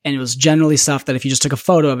 And it was generally stuff that if you just took a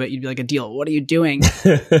photo of it, you'd be like, Adil, what are you doing?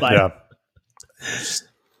 But I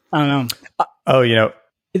don't know.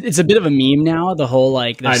 It's a bit of a meme now, the whole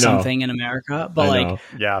like there's something in America. But like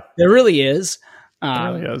there really is.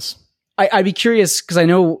 There really is. I'd be curious because I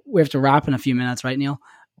know we have to wrap in a few minutes, right, Neil?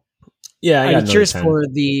 Yeah, I'd be curious for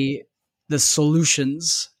the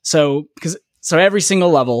solutions. So every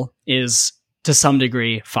single level is to some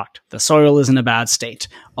degree fucked. The soil is in a bad state.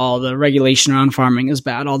 All the regulation around farming is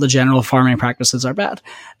bad. All the general farming practices are bad.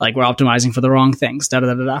 Like we're optimizing for the wrong things.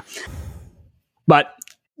 But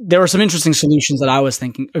there were some interesting solutions that I was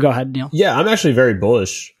thinking. Go ahead, Neil. Yeah, I'm actually very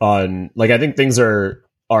bullish on. Like, I think things are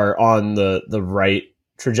on the right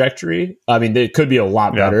trajectory. I mean, it could be a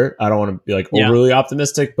lot better. I don't want to be like overly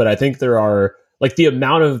optimistic, but I think there are like the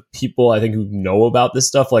amount of people I think who know about this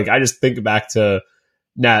stuff. Like, I just think back to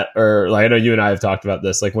Nat, or like I know you and I have talked about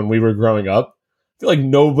this. Like when we were growing up, I feel like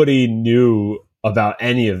nobody knew about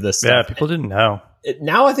any of this stuff. Yeah, people didn't know.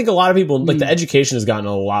 Now I think a lot of people, like the education has gotten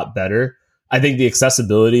a lot better. I think the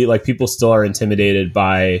accessibility, like people still are intimidated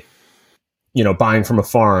by, buying from a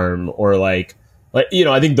farm or like,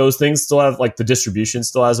 I think those things still have like the distribution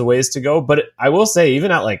still has a ways to go. But I will say,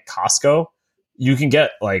 even at like Costco, you can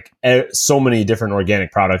get like so many different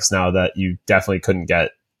organic products now that you definitely couldn't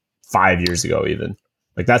get 5 years ago, even.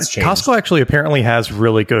 Like that's changed. Costco actually apparently has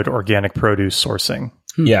really good organic produce sourcing.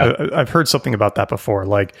 Yeah. I've heard something about that before.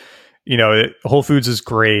 Like, Whole Foods is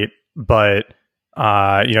great, but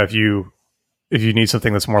if you need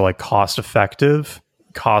something that's more like cost effective,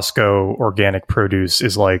 Costco organic produce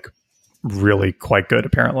is like really quite good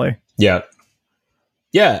apparently. Yeah.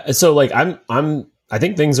 So like I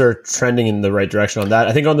think things are trending in the right direction on that.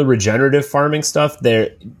 I think on the regenerative farming stuff, there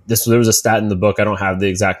was a stat in the book. I don't have the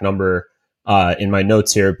exact number in my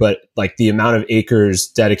notes here, but like the amount of acres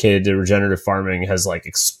dedicated to regenerative farming has like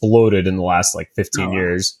exploded in the last like 15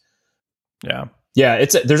 years. Yeah. Yeah,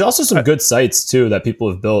 there's also some good sites too that people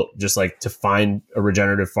have built just like to find a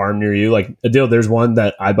regenerative farm near you. Like Adil, there's one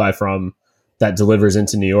that I buy from that delivers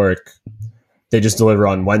into New York. They just deliver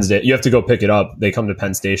on Wednesday. You have to go pick it up. They come to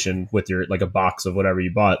Penn Station with your like a box of whatever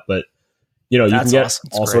you bought. But you can get awesome.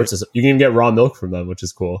 all sorts of stuff. You can even get raw milk from them, which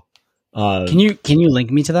is cool. Can you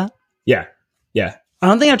link me to that? Yeah. I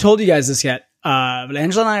don't think I've told you guys this yet, but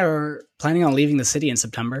Angela and I are planning on leaving the city in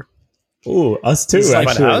September. Ooh, us too.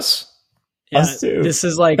 Actually, house. Yeah, us too. This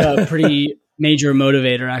is like a pretty major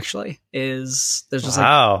motivator. Actually, there's just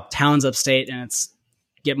like towns upstate, and it's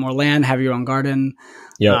get more land, have your own garden.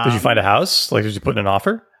 Yeah. Did you find a house? Like, did you put in an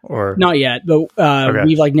offer or not yet? But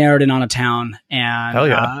we've like narrowed in on a town, and hell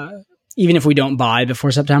yeah. Even if we don't buy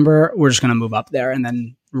before September, we're just going to move up there and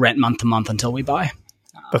then rent month to month until we buy.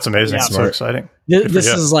 That's amazing. Yeah, so exciting.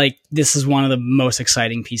 This is one of the most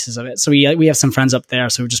exciting pieces of it. So we have some friends up there.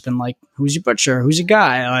 So we've just been like, who's your butcher? Who's your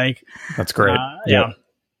guy? Like, that's great. Yeah.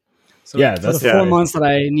 So that's the 4 months that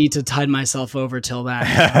I need to tide myself over till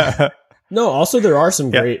that. No, also there are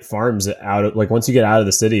some great farms out of like once you get out of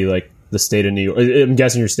the city, like the state of New York. I'm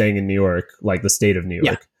guessing you're staying in New York, like the state of New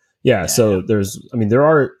York. Yeah. So there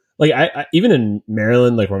are like I even in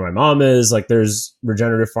Maryland, like where my mom is, like there's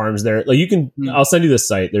regenerative farms there. Like you can, I'll send you this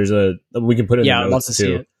site. We can put it in the notes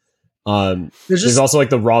too. There's also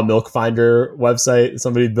like the raw milk finder website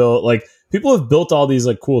somebody built. Like people have built all these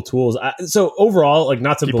like cool tools. So overall, like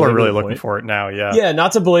not to people are really looking for it now. Yeah,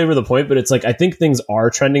 not to belabor the point, but it's like I think things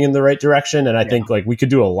are trending in the right direction, and I think like we could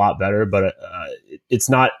do a lot better. But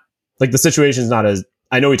it's not like the situation is not as.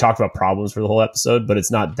 I know we talked about problems for the whole episode, but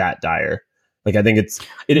it's not that dire. Like I think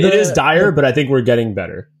it is dire, but I think we're getting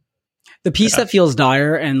better. The piece that feels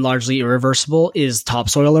dire and largely irreversible is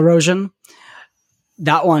topsoil erosion.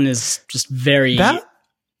 That one is just very. I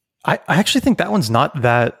actually think that one's not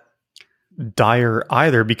that dire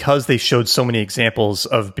either because they showed so many examples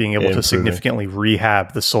of being able to significantly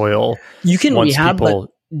rehab the soil. You can rehab, but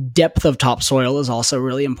depth of topsoil is also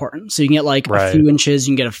really important. So you can get like a few inches,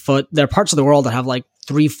 you can get a foot. There are parts of the world that have like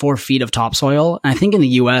 3-4 feet of topsoil. And I think in the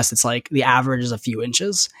US, it's like the average is a few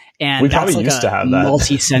inches. And we probably like used to have that.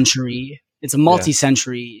 It's a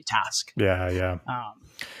multi-century task. Yeah.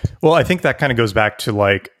 Well, I think that kind of goes back to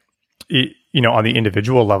like, on the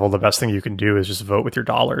individual level, the best thing you can do is just vote with your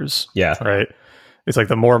dollars. Yeah. Right. It's like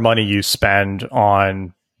the more money you spend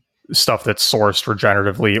on stuff that's sourced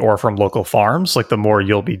regeneratively or from local farms, like the more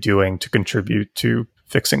you'll be doing to contribute to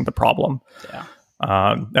fixing the problem. Yeah.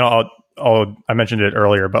 And I mentioned it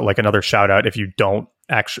earlier, but like another shout out, if you don't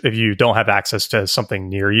have access to something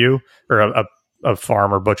near you or a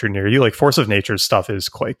farm or butcher near you, like Force of Nature's stuff is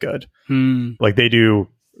quite good. Like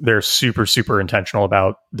they're super, super intentional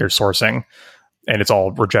about their sourcing, and it's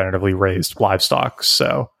all regeneratively raised livestock.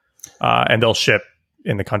 So, and they'll ship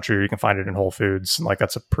in the country, or you can find it in Whole Foods. And like,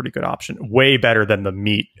 that's a pretty good option. Way better than the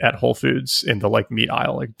meat at Whole Foods in the like meat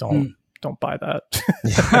aisle. Like don't buy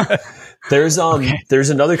that. There's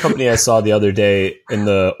another company I saw the other day in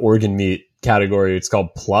the organ meat category. It's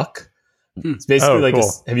called Pluck. It's basically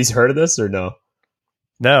cool. Have you heard of this or no?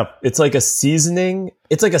 No. It's like a seasoning.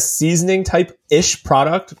 It's like a seasoning type ish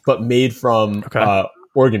product, but made from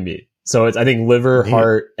organ meat. So it's I think liver,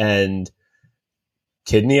 heart, and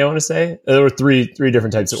kidney. I want to say there were three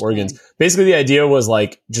different types of organs. Basically, the idea was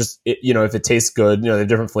like just if it tastes good, they have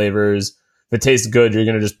different flavors. If it tastes good, you're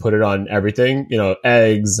gonna just put it on everything.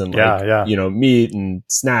 Eggs and meat and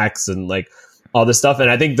snacks and like all this stuff.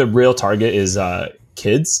 And I think the real target is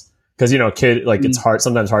kids. Because it's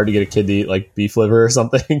sometimes hard to get a kid to eat like beef liver or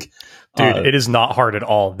something. Dude, it is not hard at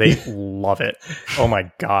all. They love it. Oh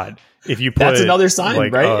my god! If you put that's another sign,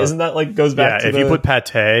 right? Isn't that like goes back? Yeah, if you put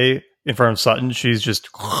pate in front of Sutton, she's just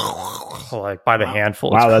like by the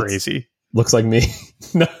handful. It's crazy. Looks like me.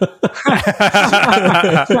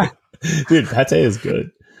 Dude, pate is good.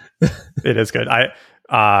 It is good.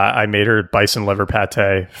 I made her bison liver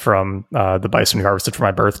pate from the bison we harvested for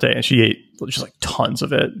my birthday, and she ate just like tons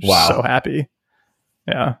of it. Wow. So happy.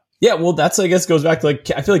 Yeah. Yeah. Well, that's, I guess, goes back to like,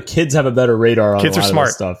 I feel like kids have a better radar on kids are smart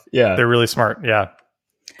stuff. Yeah. They're really smart. Yeah.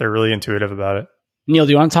 They're really intuitive about it. Neil,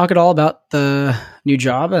 do you want to talk at all about the new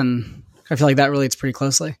job and I feel like that relates pretty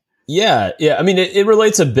closely. Yeah. I mean, it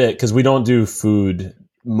relates a bit because we don't do food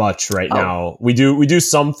much right now. We do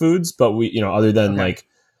some foods, but we, other than like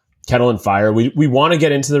Kettle and Fire, we want to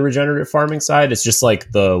get into the regenerative farming side. It's just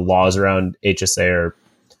like the laws around HSA are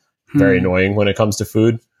very annoying when it comes to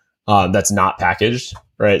food that's not packaged,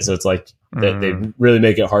 right? So it's like they really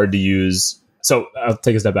make it hard to use. So I'll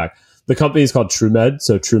take a step back. The company is called TrueMed,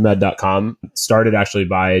 so TrueMed.com, started actually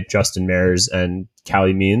by Justin Mares and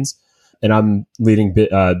Callie Means, and I'm leading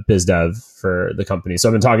biz dev for the company. So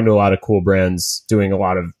I've been talking to a lot of cool brands doing a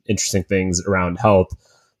lot of interesting things around health.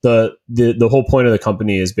 The whole point of the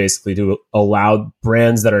company is basically to allow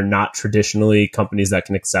brands that are not traditionally companies that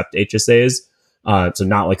can accept HSAs, so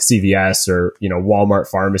not like CVS or Walmart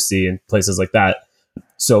Pharmacy and places like that.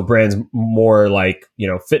 So brands more like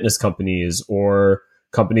fitness companies or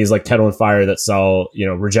companies like Kettle and Fire that sell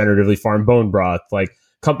regeneratively farmed bone broth, like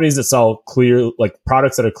companies that sell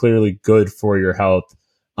products that are clearly good for your health,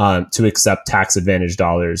 to accept tax advantage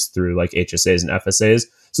dollars through like HSAs and FSAs.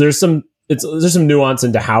 So there's some nuance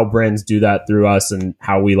into how brands do that through us and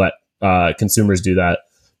how we let consumers do that,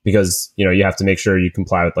 because you have to make sure you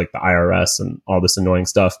comply with like the IRS and all this annoying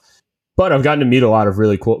stuff. But I've gotten to meet a lot of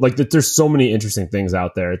really cool, like there's so many interesting things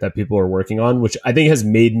out there that people are working on, which I think has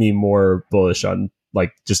made me more bullish on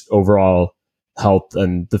like just overall health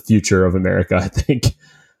and the future of America. I think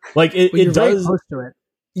like it does. Very close to it.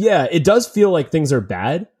 Yeah, it does feel like things are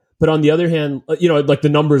bad, but on the other hand, like the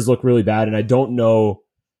numbers look really bad, and I don't know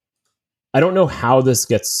how this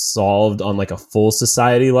gets solved on like a full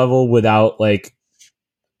society level without like,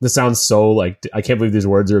 this sounds so like, I can't believe these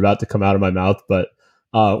words are about to come out of my mouth, but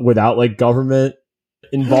without like government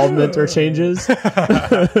involvement or changes.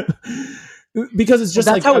 Because it's just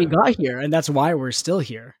that's how we got here, and that's why we're still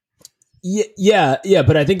here. Yeah.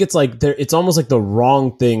 But I think it's like it's almost like the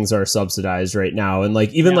wrong things are subsidized right now, and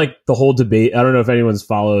like even like the whole debate. I don't know if anyone's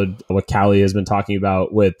followed what Callie has been talking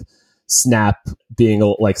about with SNAP being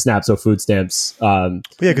like SNAP, so food stamps.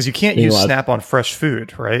 Because you can't use SNAP on fresh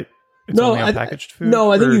food, right? It's only on packaged food.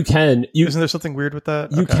 No, I think you can. Isn't there something weird with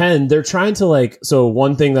that? You can. They're trying to like. So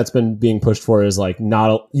one thing that's been being pushed for is like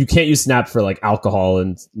you can't use SNAP for like alcohol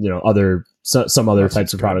and some other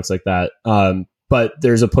types of products like that. But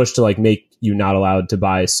there's a push to like make you not allowed to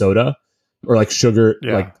buy soda or like sugar,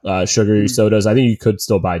 sugary sodas. I think you could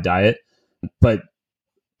still buy diet, but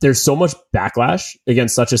there's so much backlash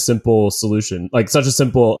against such a simple solution, like such a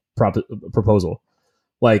simple proposal.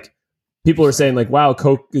 Like people are saying like, wow,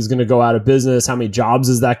 Coke is going to go out of business. How many jobs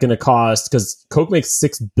is that going to cost? Because Coke makes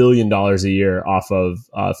 $6 billion a year off of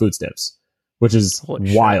food stamps, which is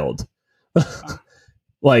wild.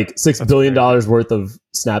 Like $6 billion worth of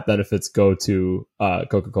SNAP benefits go to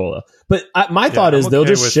Coca-Cola. But my thought is they'll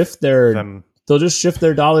just shift their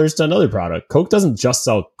dollars to another product. Coke doesn't just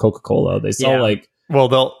sell Coca-Cola. They sell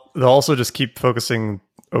they'll also just keep focusing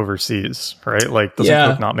overseas, right? Like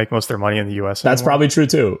doesn't Coke not make most of their money in the US anymore? That's probably true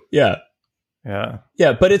too. Yeah.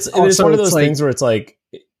 But it's one of those things where it's like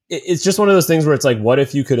it's just one of those things where it's like, what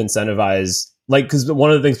if you could incentivize, like, because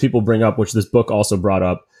one of the things people bring up, which this book also brought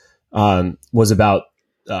up, was about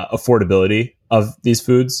affordability of these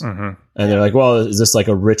foods. And they're like, well, is this like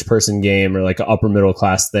a rich person game or like an upper middle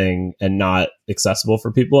class thing and not accessible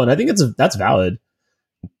for people? And I think that's valid.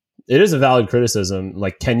 It is a valid criticism.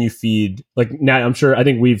 Like, can you feed, like, now I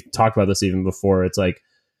think we've talked about this even before. It's like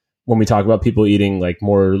when we talk about people eating like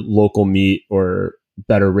more local meat or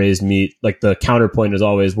better raised meat, like the counterpoint is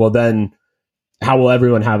always, well, then how will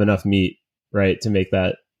everyone have enough meat, right, to make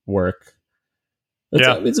that work?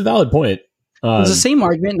 It's a valid point. Does the same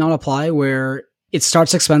argument not apply where it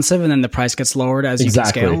starts expensive and then the price gets lowered as you can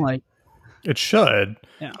scale? Like, it should,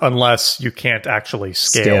 unless you can't actually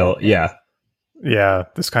scale.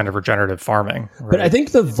 This kind of regenerative farming. Right? But I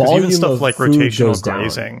think the volume even stuff of like food rotational goes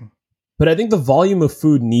grazing. Down. But I think the volume of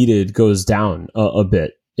food needed goes down a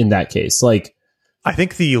bit in that case. Like, I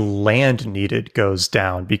think the land needed goes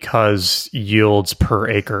down because yields per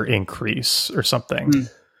acre increase or something.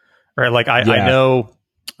 Right? Like I know.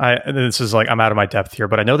 This is like, I'm out of my depth here,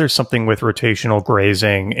 but I know there's something with rotational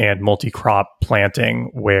grazing and multi-crop planting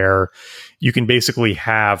where you can basically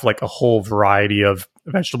have like a whole variety of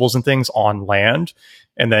vegetables and things on land.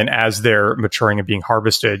 And then as they're maturing and being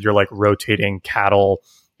harvested, you're like rotating cattle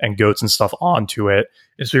and goats and stuff onto it.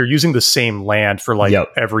 And so you're using the same land for like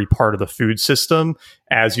every part of the food system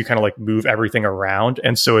as you kind of like move everything around.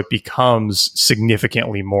 And so it becomes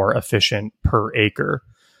significantly more efficient per acre.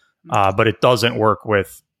 But it doesn't work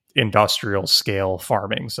with industrial scale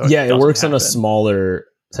farming. So it works on a smaller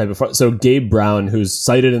type of farm. So Gabe Brown, who's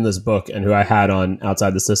cited in this book and who I had on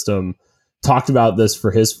Outside the System, talked about this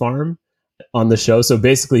for his farm. on the show. So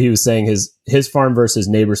basically he was saying his farm versus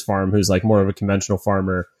neighbor's farm, who's like more of a conventional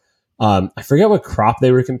farmer. I forget what crop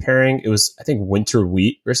they were comparing. It was, I think, winter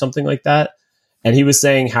wheat or something like that. And he was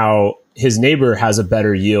saying how his neighbor has a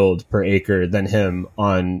better yield per acre than him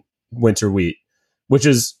on winter wheat, which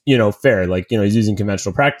is, fair. Like, he's using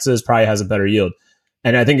conventional practices, probably has a better yield.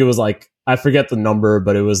 And I think it was like, I forget the number,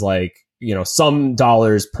 but it was like, some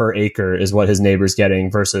dollars per acre is what his neighbor's getting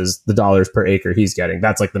versus the dollars per acre he's getting.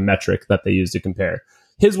 That's like the metric that they use to compare.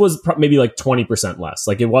 His was maybe like 20% less.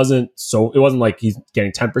 Like it wasn't like he's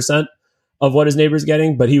getting 10% of what his neighbor's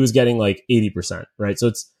getting, but he was getting like 80%, right?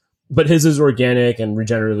 But his is organic and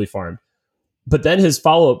regeneratively farmed. But then his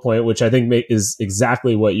follow-up point, which I think is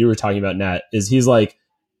exactly what you were talking about, Nat, is he's like,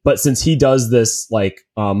 but since he does this like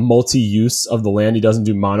multi-use of the land, he doesn't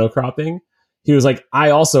do monocropping. He was like,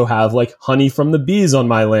 I also have like honey from the bees on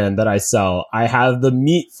my land that I sell. I have the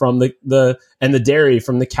meat from the dairy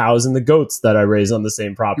from the cows and the goats that I raise on the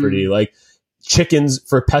same property. Like chickens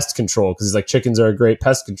for pest control, because he's like, chickens are a great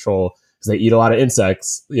pest control because they eat a lot of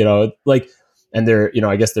insects, and their,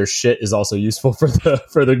 I guess their shit is also useful for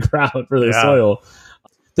the ground, for the soil.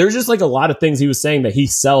 There's just like a lot of things he was saying that he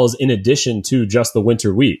sells in addition to just the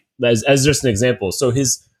winter wheat as just an example. So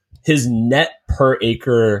his net per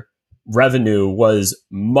acre revenue was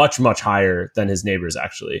much, much higher than his neighbors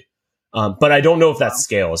actually. But I don't know if that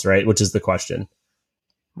scales, right? Which is the question.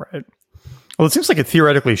 Right. Well, it seems like it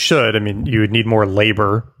theoretically should. I mean, you would need more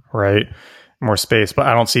labor, right? More space, but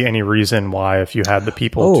I don't see any reason why if you had the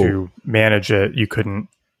people to manage it, you couldn't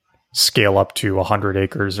scale up to 100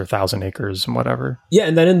 acres or 1,000 acres and whatever. Yeah,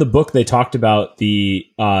 and then in the book, they talked about the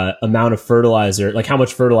amount of fertilizer, like how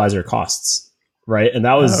much fertilizer costs, right? And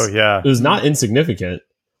that was, it was not insignificant.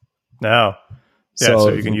 No. Yeah, so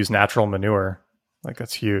you can use natural manure. Like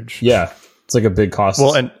that's huge. Yeah, it's like a big cost.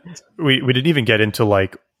 Well, and we didn't even get into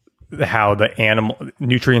like how the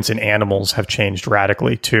nutrients in animals have changed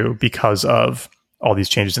radically too because of all these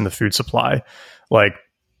changes in the food supply. Like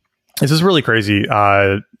this is really crazy.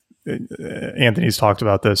 Anthony's talked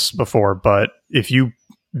about this before, but if you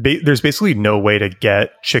there's basically no way to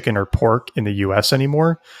get chicken or pork in the US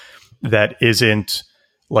anymore that isn't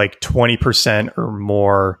like 20% or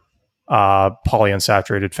more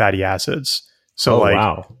polyunsaturated fatty acids.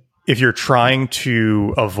 So if you're trying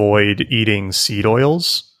to avoid eating seed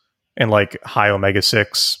oils and like high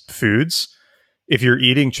omega-6 foods, if you're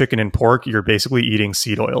eating chicken and pork, you're basically eating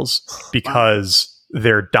seed oils because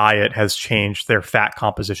their diet has changed their fat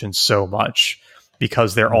composition so much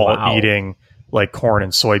because they're all eating like corn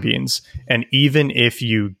and soybeans. And even if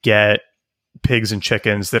you get pigs and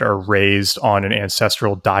chickens that are raised on an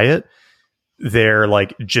ancestral diet, their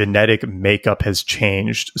like genetic makeup has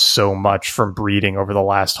changed so much from breeding over the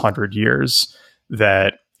last 100 years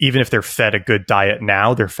that even if they're fed a good diet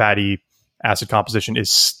now, their fatty acid composition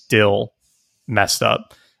is still messed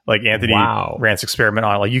up. Like Anthony Rand's experiment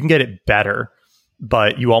on it, like you can get it better,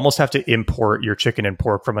 but you almost have to import your chicken and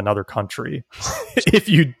pork from another country if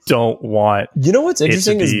you don't want. You know what's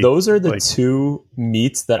interesting is those are the two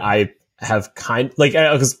meats that I have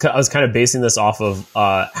I was kind of basing this off of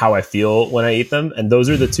how I feel when I eat them, and those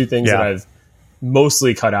are the two things that I've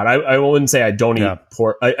mostly cut out. I wouldn't say I don't eat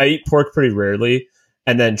pork. I eat pork pretty rarely,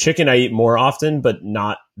 and then chicken I eat more often, but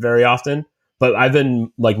not very often. But I've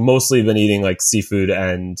been mostly been eating like seafood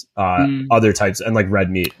and other types and like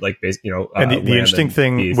red meat, like and the interesting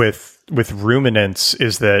thing beef. with ruminants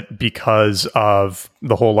is that because of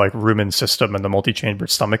the whole like rumen system and the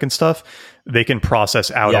multi-chambered stomach and stuff, they can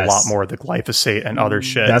process out a lot more of the glyphosate and other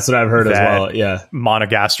shit. That's what I've heard as well. Yeah,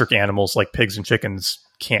 monogastric animals like pigs and chickens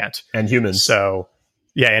can't, and humans. So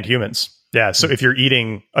and humans. Yeah, so if you're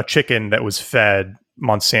eating a chicken that was fed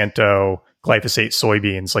Monsanto glyphosate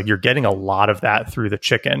soybeans, like you're getting a lot of that through the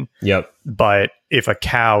chicken. Yep. But if a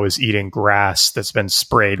cow is eating grass that's been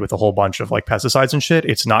sprayed with a whole bunch of like pesticides and shit,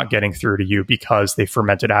 it's not getting through to you because they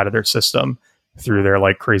fermented out of their system through their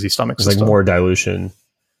like crazy stomach system. Like more dilution.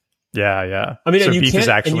 Yeah. I mean, so and beef is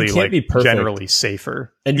actually like generally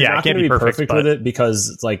safer. And you're not going to be perfect with it because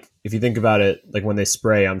it's like, if you think about it, like when they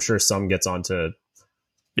spray, I'm sure some gets onto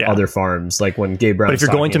other farms, like when Gabe Brown. But if you're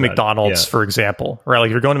going to McDonald's, for example, right? Like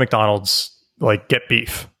if you're going to McDonald's, like get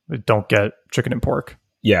beef, don't get chicken and pork.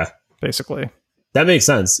 Yeah, basically that makes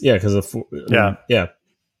sense. Yeah, because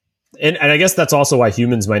and I guess that's also why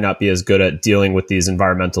humans might not be as good at dealing with these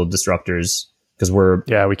environmental disruptors because we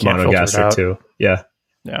can't monogastric too. Yeah.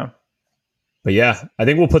 But yeah, I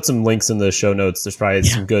think we'll put some links in the show notes. There's probably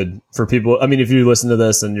some good for people. I mean, if you listen to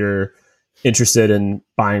this and you're interested in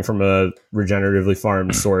buying from a regeneratively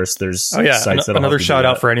farmed source, there's sites that another shout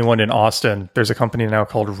out for anyone in Austin. There's a company now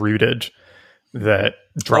called Rooted, that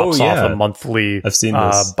drops off a monthly I've seen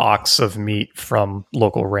this. box of meat from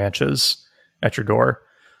local ranches at your door.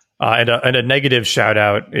 And a negative shout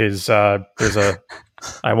out is there's a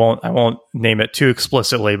I won't name it too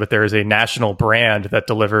explicitly, but there is a national brand that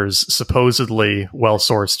delivers supposedly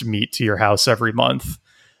well-sourced meat to your house every month.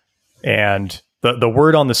 And the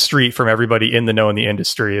word on the street from everybody in the know in the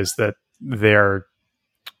industry is that they're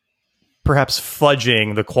perhaps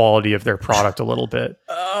fudging the quality of their product a little bit.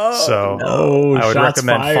 I would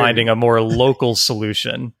recommend finding a more local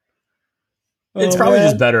solution. It's probably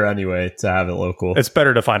just better anyway to have it local. It's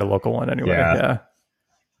better to find a local one anyway. Yeah.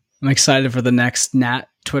 I'm excited for the next Nat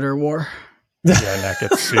Twitter war. Yeah, Nat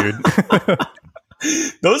gets sued.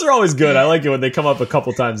 Those are always good. I like it when they come up a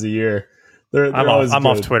couple times a year. I'm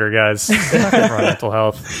off Twitter, guys. For mental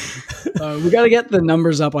health. We got to get the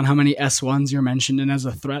numbers up on how many S1s you're mentioning as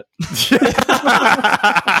a threat.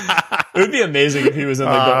 It would be amazing if he was in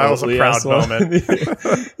like the that was a proud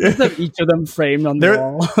moment. Each of them framed on the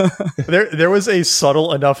wall. There was a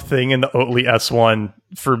subtle enough thing in the Oatly S1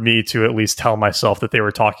 for me to at least tell myself that they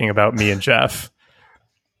were talking about me and Jeff.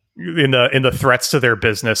 In the threats to their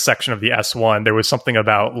business section of the S1, there was something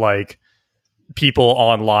about like people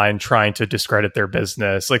online trying to discredit their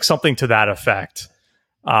business, like something to that effect.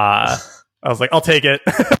 I was like, I'll take it.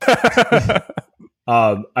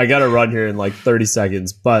 I got to run here in like 30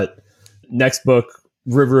 seconds, but next book,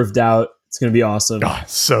 River of Doubt, it's going to be awesome. Oh,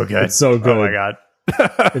 so good. It's so good. Oh my God.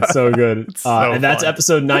 It's so good. And that's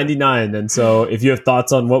episode 99. And so if you have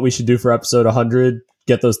thoughts on what we should do for episode 100,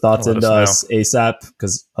 get those thoughts into us ASAP,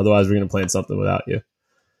 because otherwise we're going to plan something without you.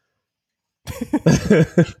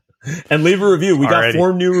 And leave a review. We got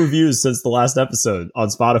 4 new reviews since the last episode on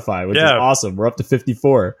Spotify, which is awesome. We're up to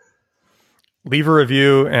 54. Leave a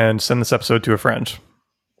review and send this episode to a friend.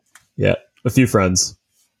 Yeah, a few friends.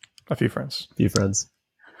 A few friends. A few friends.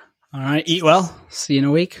 All right. Eat well. See you in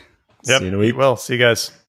a week. Yep. See you in a week. Eat well. See you guys.